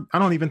 Well, no, I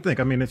don't even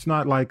think. I mean, it's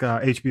not like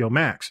HBO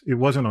Max. It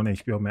wasn't on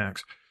HBO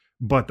Max,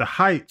 but The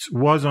Heights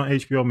was on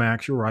HBO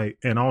Max. You're right,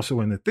 and also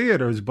in the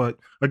theaters. But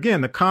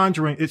again, The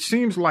Conjuring. It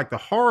seems like the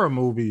horror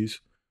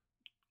movies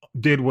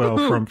did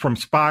well. From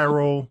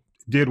Spiral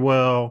did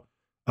well.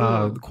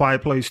 The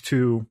Quiet Place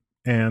 2.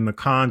 And The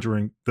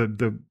Conjuring,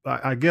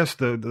 I guess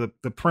the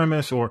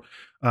premise or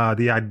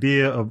the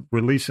idea of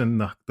releasing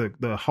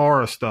the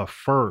horror stuff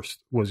first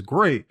was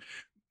great.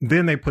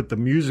 Then they put the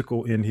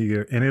musical in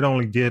here, and it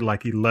only did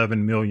like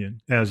 11 million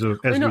as we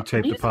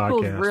taped the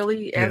podcast.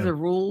 Really, as a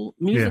rule,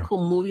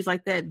 musical movies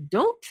like that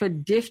don't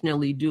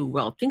traditionally do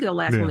well. Think of the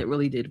last one that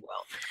really did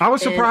well. I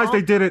was surprised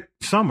they did it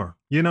summer.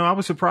 I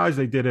was surprised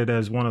they did it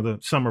as one of the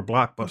summer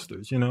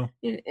blockbusters.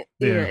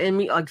 Yeah, and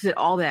like I said,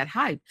 all that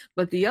hype.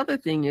 But the other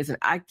thing is, and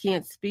I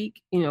can't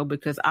speak,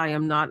 because I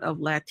am not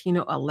of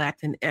Latino or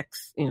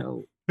Latinx,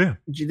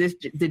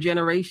 the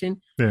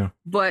generation. Yeah.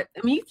 But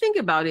I mean, you think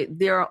about it,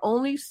 there are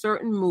only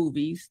certain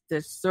movies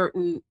that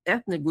certain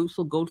ethnic groups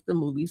will go to the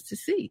movies to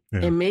see. Yeah.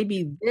 And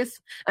maybe if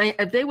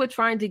they were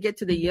trying to get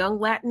to the young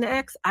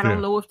Latinx, I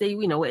don't know if they,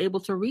 were able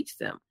to reach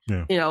them.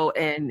 Yeah.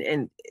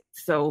 And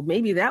so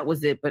maybe that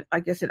was it. But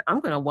like I said,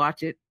 I'm going to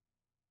watch it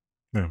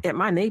at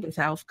my neighbor's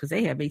house because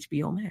they have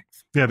HBO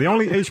Max. Yeah, the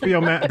only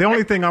HBO Max, the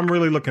only thing I'm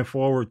really looking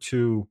forward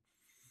to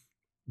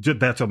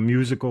that's a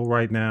musical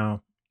right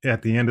now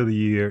at the end of the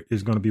year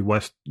is going to be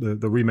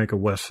the remake of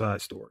West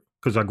Side Story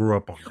because I grew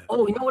up on that.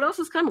 Oh, you know what else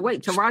is coming?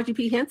 Wait, Taraji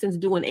P. Henson's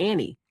doing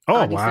Annie.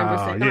 Oh,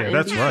 wow. Yeah,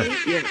 that's right.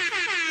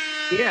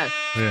 Yeah.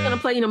 She's going to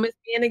play, Miss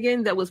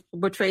Hannigan that was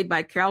portrayed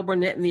by Carol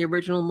Burnett in the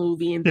original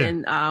movie. And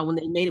then when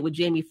they made it with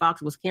Jamie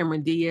Foxx, it was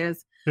Cameron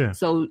Diaz. Yeah.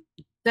 So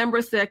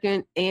December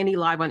 2nd, Annie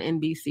live on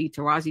NBC.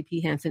 Taraji P.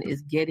 Henson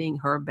is getting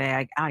her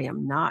bag. I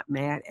am not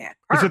mad at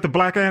her. Is it the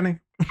Black Annie?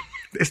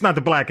 It's not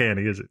the Black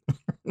Annie, is it?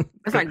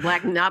 It's like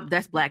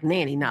that's Black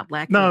Nanny, not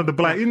Black. No, Nanny. the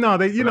Black.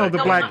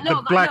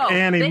 The Black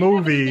Annie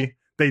movie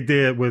they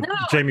did with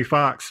Jamie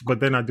Foxx, but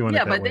they're not doing it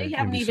that way. Yeah, but they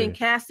haven't even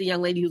cast the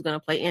young lady who's going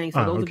to play Annie.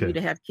 So those of you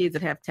that have kids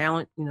that have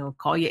talent,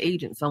 call your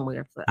agent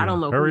somewhere. So I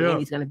don't know who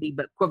Annie's going to be,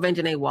 but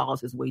Quvenzhané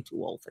Wallis is way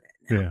too old for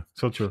that now. Yeah,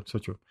 so true.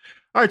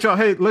 All right, y'all.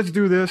 Hey, let's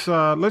do this.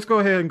 Let's go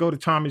ahead and go to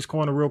Tommy's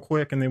Corner real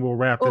quick, and then we'll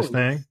wrap this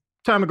thing.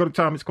 Time to go to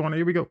Tommy's Corner.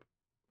 Here we go.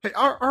 Hey,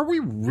 are we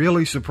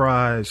really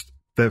surprised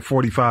that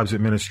 45's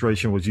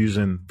administration was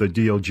using the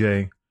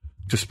DOJ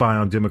to spy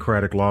on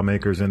Democratic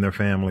lawmakers and their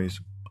families?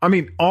 I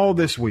mean, all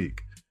this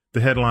week,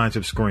 the headlines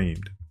have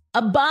screamed.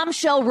 A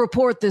bombshell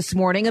report this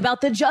morning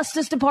about the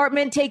Justice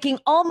Department taking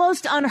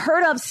almost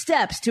unheard of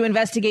steps to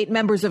investigate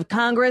members of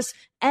Congress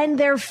and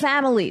their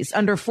families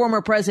under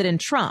former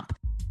President Trump.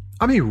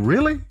 I mean,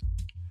 really?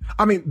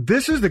 I mean,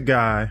 this is the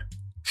guy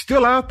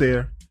still out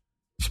there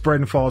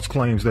spreading false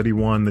claims that he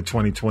won the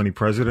 2020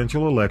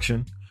 presidential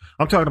election.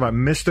 I'm talking about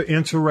Mr.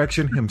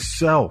 Insurrection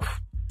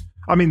himself.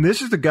 I mean,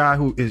 this is the guy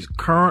who is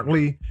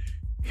currently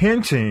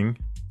hinting,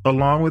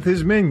 along with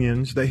his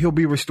minions, that he'll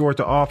be restored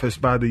to office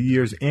by the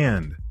year's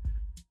end.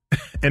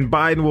 And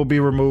Biden will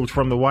be removed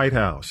from the White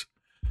House.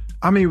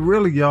 I mean,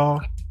 really,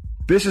 y'all,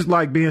 this is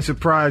like being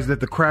surprised that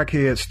the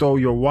crackhead stole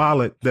your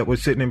wallet that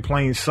was sitting in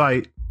plain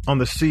sight on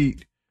the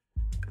seat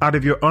out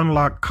of your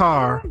unlocked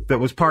car that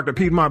was parked at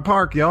Piedmont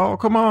Park, y'all.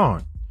 Come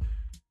on.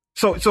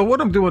 So what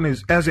I'm doing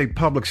is, as a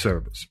public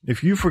service,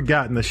 if you've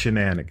forgotten the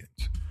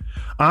shenanigans,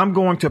 I'm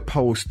going to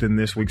post in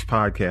this week's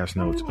podcast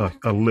notes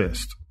a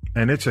list,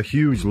 and it's a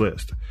huge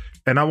list.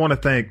 And I want to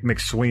thank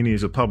McSweeney,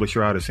 as a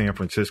publisher out of San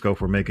Francisco,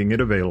 for making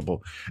it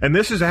available. And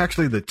this is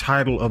actually the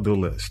title of the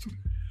list: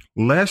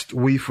 Lest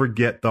We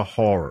Forget the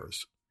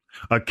Horrors,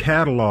 a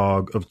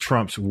catalog of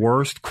Trump's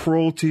worst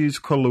cruelties,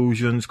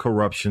 collusions,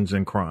 corruptions,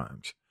 and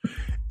crimes.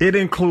 It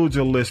includes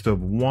a list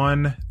of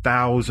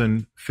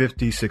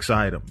 1,056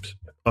 items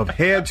of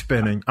head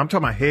spinning. I'm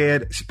talking about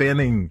head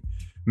spinning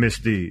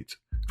misdeeds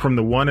from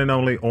the one and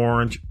only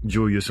Orange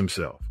Julius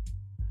himself,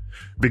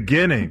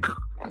 beginning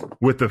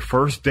with the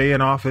first day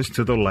in office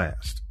to the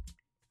last.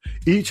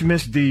 Each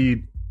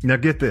misdeed, now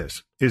get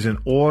this, is in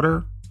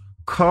order,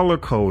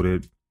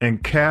 color-coded,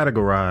 and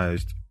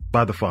categorized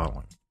by the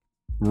following: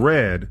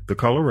 red, the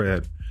color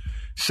red,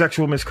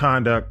 sexual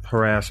misconduct,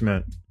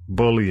 harassment,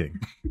 bullying;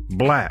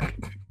 black,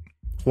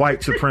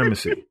 white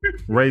supremacy,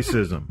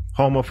 racism,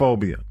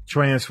 homophobia,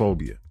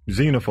 transphobia,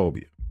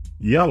 xenophobia;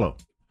 yellow,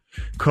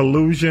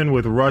 collusion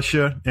with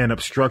Russia and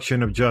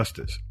obstruction of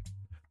justice;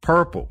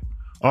 purple,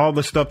 all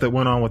the stuff that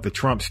went on with the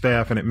Trump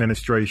staff and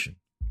administration;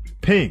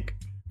 pink,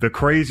 the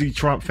crazy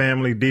Trump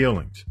family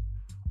dealings;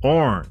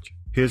 orange,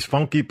 his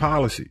funky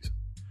policies;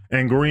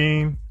 and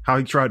green, how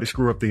he tried to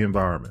screw up the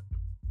environment.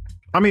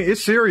 I mean,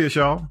 it's serious,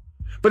 y'all.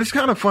 But it's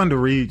kind of fun to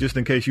read, just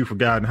in case you've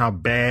forgotten how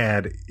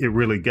bad it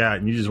really got,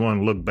 and you just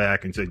want to look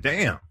back and say,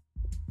 damn,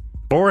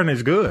 boring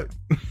is good.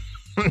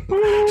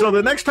 So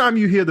the next time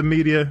you hear the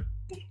media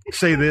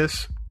say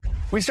this.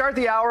 We start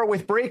the hour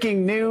with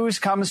breaking news.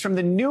 Comes from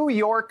the New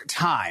York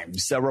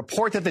Times, a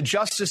report that the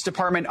Justice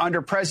Department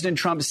under President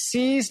Trump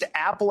seized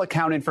Apple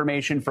account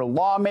information for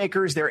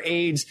lawmakers, their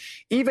aides,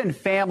 even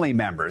family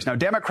members. Now,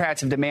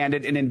 Democrats have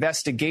demanded an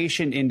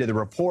investigation into the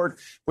report,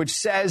 which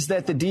says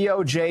that the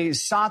DOJ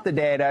sought the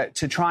data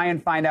to try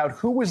and find out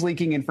who was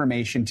leaking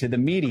information to the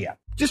media.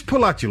 Just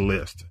pull out your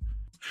list.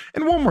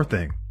 And one more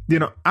thing.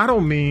 I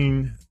don't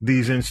mean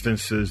these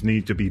instances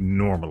need to be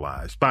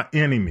normalized by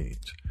any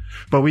means.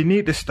 But we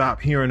need to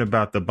stop hearing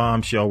about the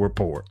bombshell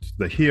reports,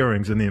 the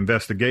hearings, and the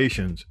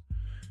investigations.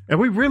 And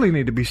we really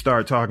need to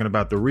start talking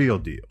about the real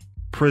deal,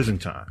 prison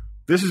time.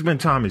 This has been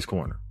Tommy's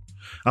Corner.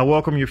 I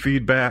welcome your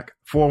feedback,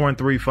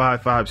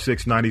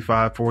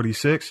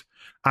 413-556-9546.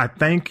 I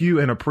thank you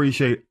and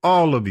appreciate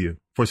all of you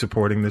for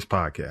supporting this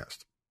podcast.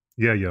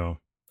 Yeah, y'all.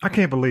 I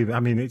can't believe it.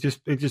 I mean, it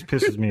just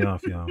pisses me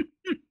off, y'all.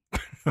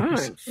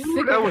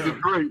 That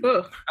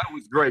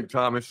was great,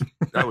 Thomas.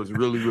 That was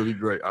really, really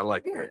great. I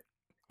like that.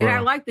 And I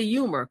like the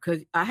humor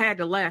because I had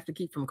to laugh to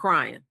keep from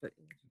crying. But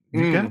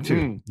you got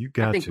to. You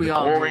got to. I think we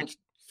all Orange.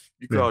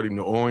 You called him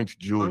the Orange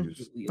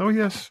Julius. Oh,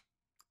 yes.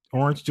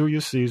 Orange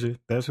Julius Caesar.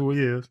 That's who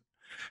he is.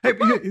 Hey,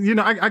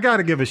 I got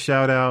to give a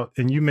shout out.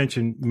 And you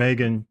mentioned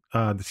Megan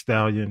Thee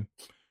Stallion.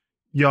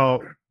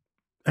 Y'all,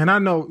 and I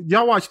know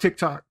y'all watch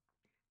TikTok.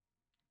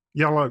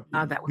 Y'all are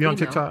you on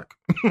TikTok?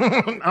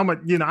 Maybe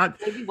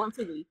once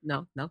a week.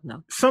 No.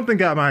 Something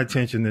got my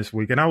attention this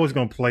week, and I was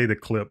going to play the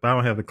clip. I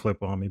don't have the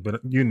clip on me,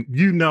 but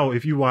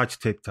if you watch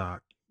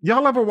TikTok,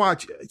 y'all ever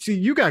watch? See,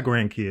 you got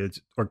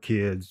grandkids or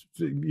kids,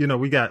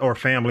 we got, or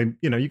family.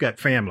 You got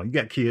family, you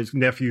got kids,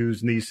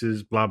 nephews,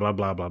 nieces, blah blah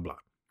blah blah blah.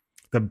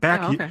 The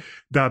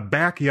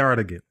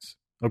Backyardigans.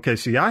 Okay,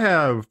 see, I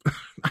have.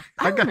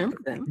 I got remember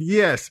them.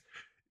 Yes.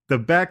 The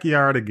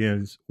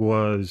Backyardigans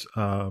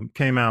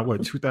came out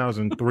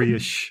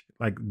 2003ish,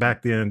 like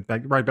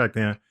right back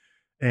then,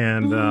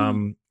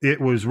 and it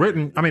was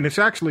written. I mean, it's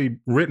actually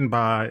written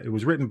by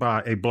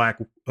a black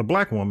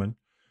woman,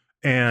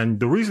 and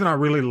the reason I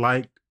really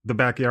liked the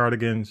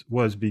Backyardigans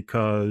was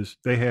because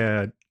they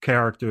had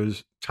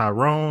characters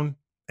Tyrone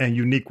and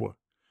Uniqua.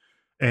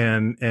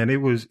 And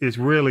it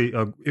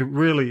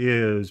really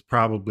is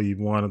probably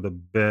one of the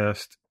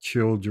best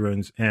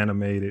children's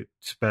animated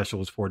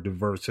specials for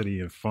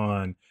diversity and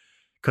fun,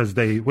 because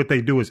what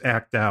they do is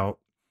act out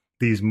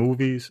these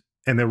movies,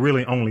 and they're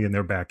really only in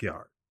their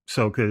backyard.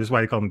 So cause that's why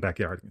they call them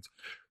Backyardigans.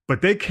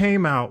 But they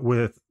came out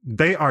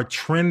they are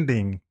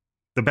trending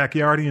the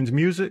Backyardigans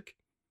music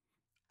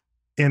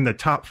in the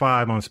top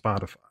 5 on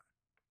Spotify.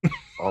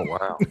 Oh,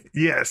 wow.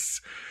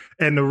 Yes.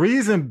 And the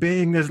reason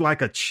being, there's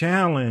like a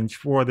challenge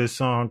for this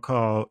song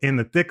called In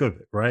the Thick of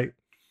It, right?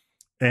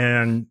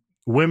 And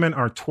women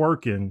are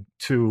twerking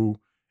to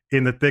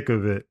In the Thick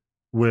of It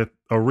with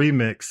a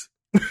remix.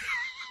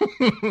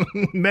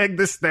 Meg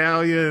Thee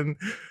Stallion.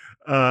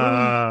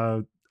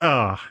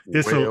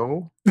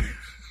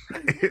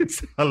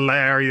 It's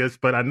hilarious,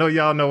 but I know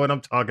y'all know what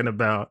I'm talking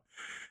about.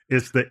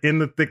 It's the In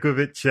the Thick of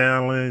It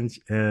challenge.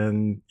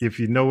 And if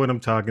you know what I'm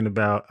talking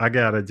about, I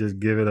gotta just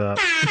give it up.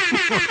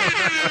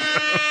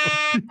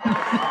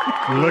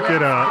 Look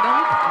it up.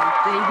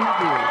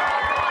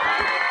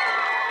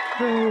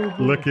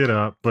 Look it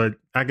up. But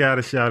I got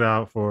to shout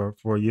out for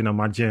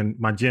my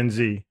Gen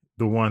Z,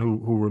 the one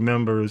who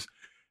remembers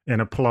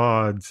and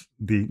applauds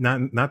the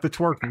not the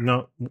twerking.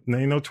 No, there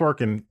ain't no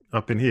twerking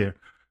up in here,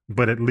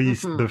 but at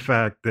least the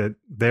fact that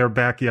their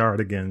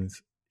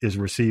Backyardigans is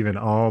receiving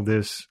all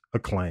this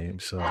acclaim.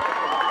 So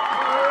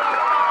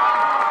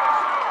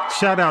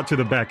shout out to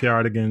the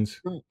Backyardigans.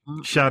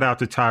 Shout out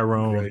to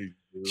Tyrone.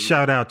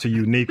 Shout out to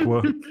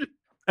Uniqua.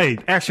 Hey,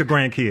 ask your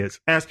grandkids.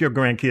 Ask your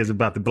grandkids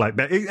about the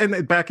and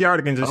the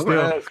Backyardigans are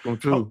still. Ask them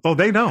too. Oh,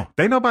 they know.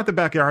 They know about the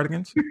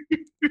Backyardigans.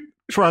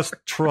 Trust.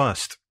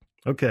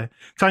 Okay,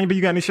 Tanya B,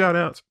 you got any shout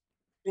outs?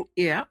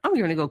 Yeah, I'm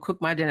going to go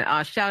cook my dinner.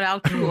 Shout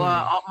out to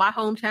all my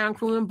hometown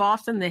crew in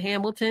Boston, the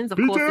Hamiltons, of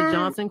course, the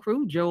Johnson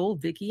crew, Joel,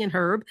 Vicky, and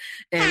Herb,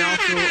 and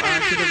also to the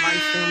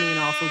Rice family, and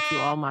also to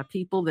all my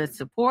people that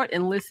support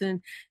and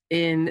listen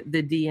in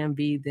the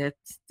DMV,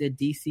 that's the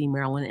DC,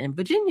 Maryland, and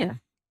Virginia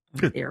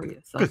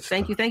area. So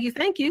thank you.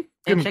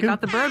 And check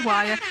out the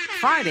Birdwire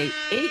Friday,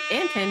 8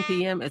 and 10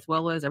 p.m., as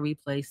well as a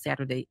replay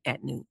Saturday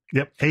at noon.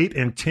 Yep, 8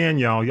 and 10,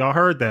 y'all. Y'all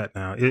heard that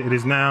now. It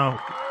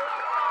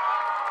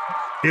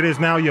is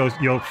now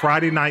your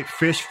Friday night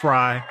fish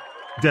fry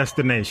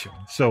destination.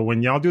 So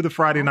when y'all do the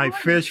Friday night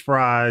fish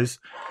fries,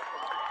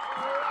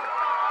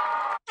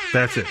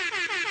 that's it.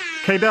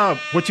 K-Dub,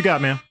 what you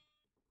got, man?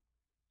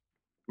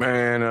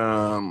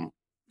 Man,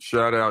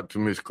 shout out to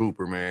Miss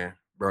Cooper, man,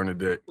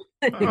 Bernadette.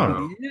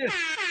 Oh.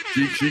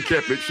 She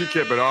kept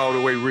it all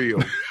the way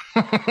real.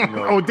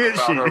 Oh, did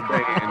she? Her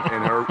band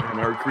and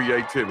her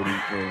creativity,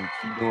 and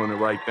she's doing the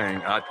right thing.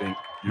 I think.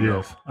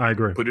 Yes, I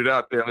agree. Put it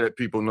out there, and let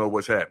people know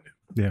what's happening.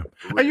 Yeah,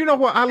 and you know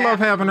what? I love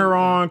having her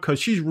on because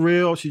she's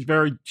real. She's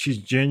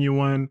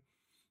genuine.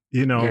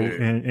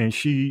 And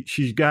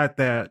she's got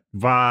that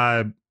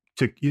vibe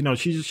to.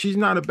 She's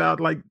not about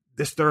like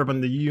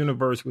disturbing the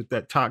universe with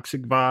that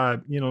toxic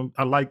vibe.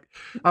 I like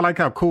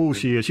how cool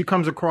she is. She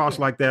comes across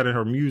like that in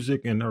her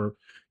music and her,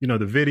 the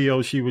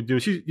videos she would do.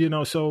 She,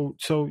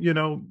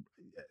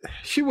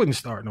 she wouldn't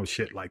start no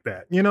shit like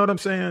that. You know what I'm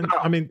saying? No,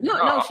 I mean,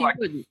 no, she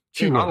wouldn't.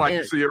 I like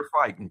to see her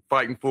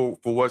fighting for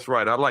what's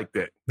right. I like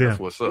that. That's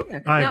what's up.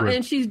 Yeah. I agree.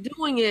 And she's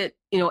doing it,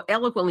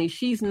 eloquently.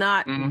 She's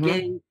not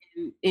getting,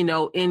 in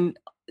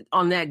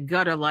on that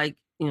gutter like,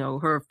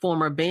 her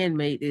former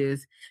bandmate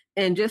is.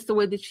 And just the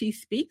way that she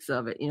speaks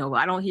of it,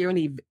 I don't hear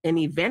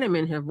any venom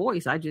in her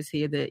voice. I just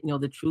hear that,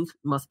 the truth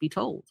must be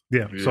told.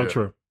 Yeah. So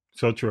true.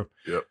 So true.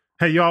 Yep.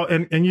 Hey, y'all.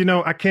 And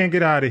I can't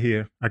get out of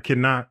here. I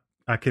cannot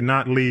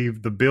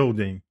leave the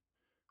building.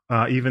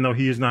 Even though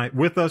he is not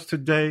with us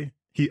today,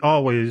 he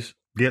always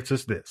gets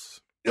us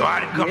this. I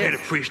didn't come here to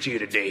preach to you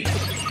today.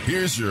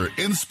 Here's your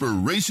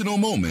inspirational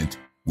moment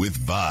with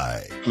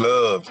Vi.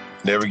 Love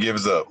never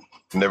gives up,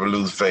 never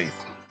loses faith,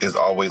 is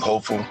always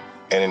hopeful,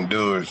 and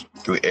endures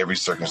through every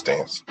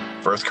circumstance.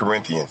 1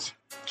 Corinthians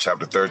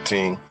chapter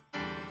 13,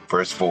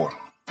 verse 4.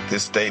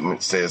 This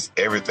statement says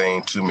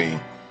everything to me,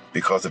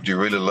 because if you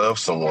really love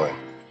someone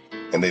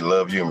and they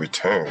love you in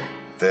return,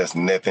 there's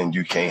nothing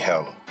you can't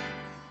handle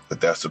with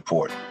that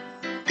support.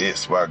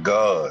 It's why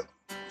God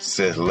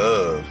says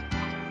love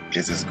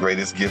is his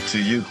greatest gift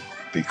to you,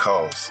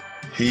 because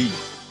he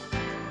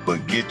will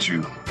get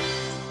you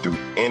through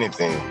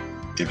anything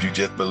if you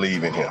just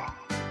believe in him.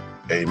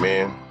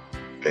 Amen.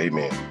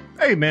 Amen.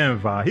 Amen,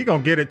 Vi. He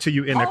gonna get it to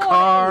you in the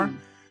car.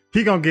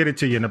 He gonna get it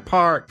to you in the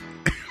park.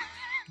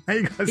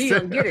 He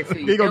gonna get it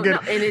to you.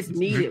 And it's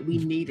needed. We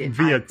need it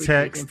via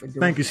text.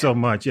 Thank you so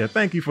much. Yeah,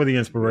 thank you for the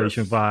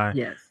inspiration, Vi.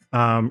 Yes.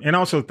 And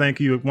also thank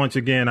you once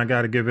again. I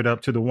got to give it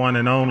up to the one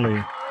and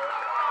only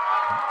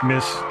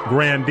Miss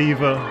Grand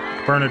Diva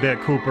Bernadette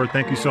Cooper.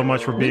 Thank you so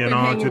much for being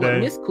on today.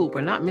 Miss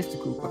Cooper, not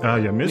Mr. Cooper. Oh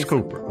yeah, Miss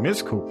Cooper.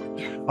 Miss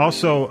Cooper.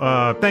 Also,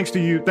 thanks to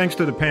you. Thanks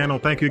to the panel.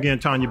 Thank you again,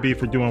 Tanya B,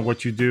 for doing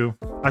what you do.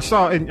 I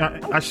saw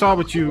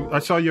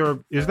your.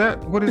 Is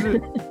that what is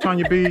it,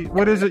 Tanya B?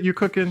 What is it you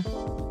cooking?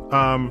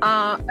 I'm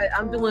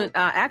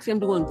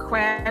doing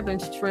crab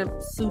and shrimp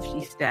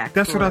sushi stack.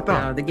 That's what I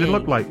thought. It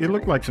looked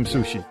like some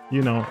sushi.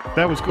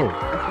 That was cool.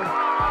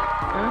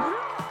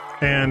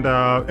 And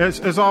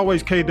as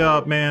always,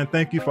 K-Dub, man,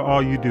 thank you for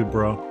all you do,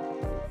 bro.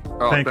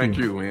 Oh, thank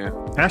you, man.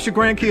 Ask your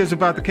grandkids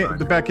about the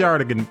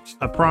backyardigans.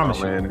 I promise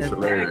you. Man, it's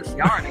hilarious.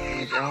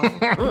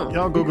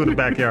 Y'all Google the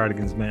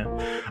backyardigans, man.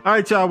 All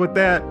right, y'all. With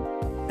that,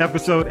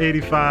 episode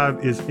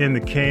 85 is in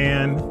the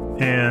can.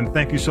 And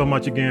thank you so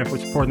much again for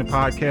supporting the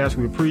podcast.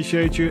 We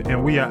appreciate you.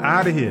 And we are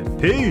out of here.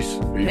 Peace.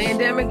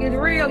 Pandemic is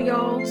real,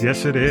 y'all.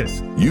 Yes, it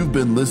is. You've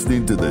been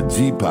listening to the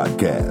G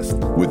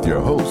Podcast with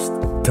your host,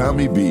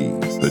 Tommy B.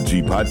 The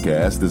G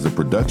Podcast is a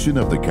production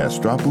of the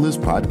Castropolis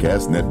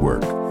Podcast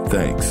Network.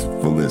 Thanks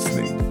for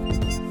listening.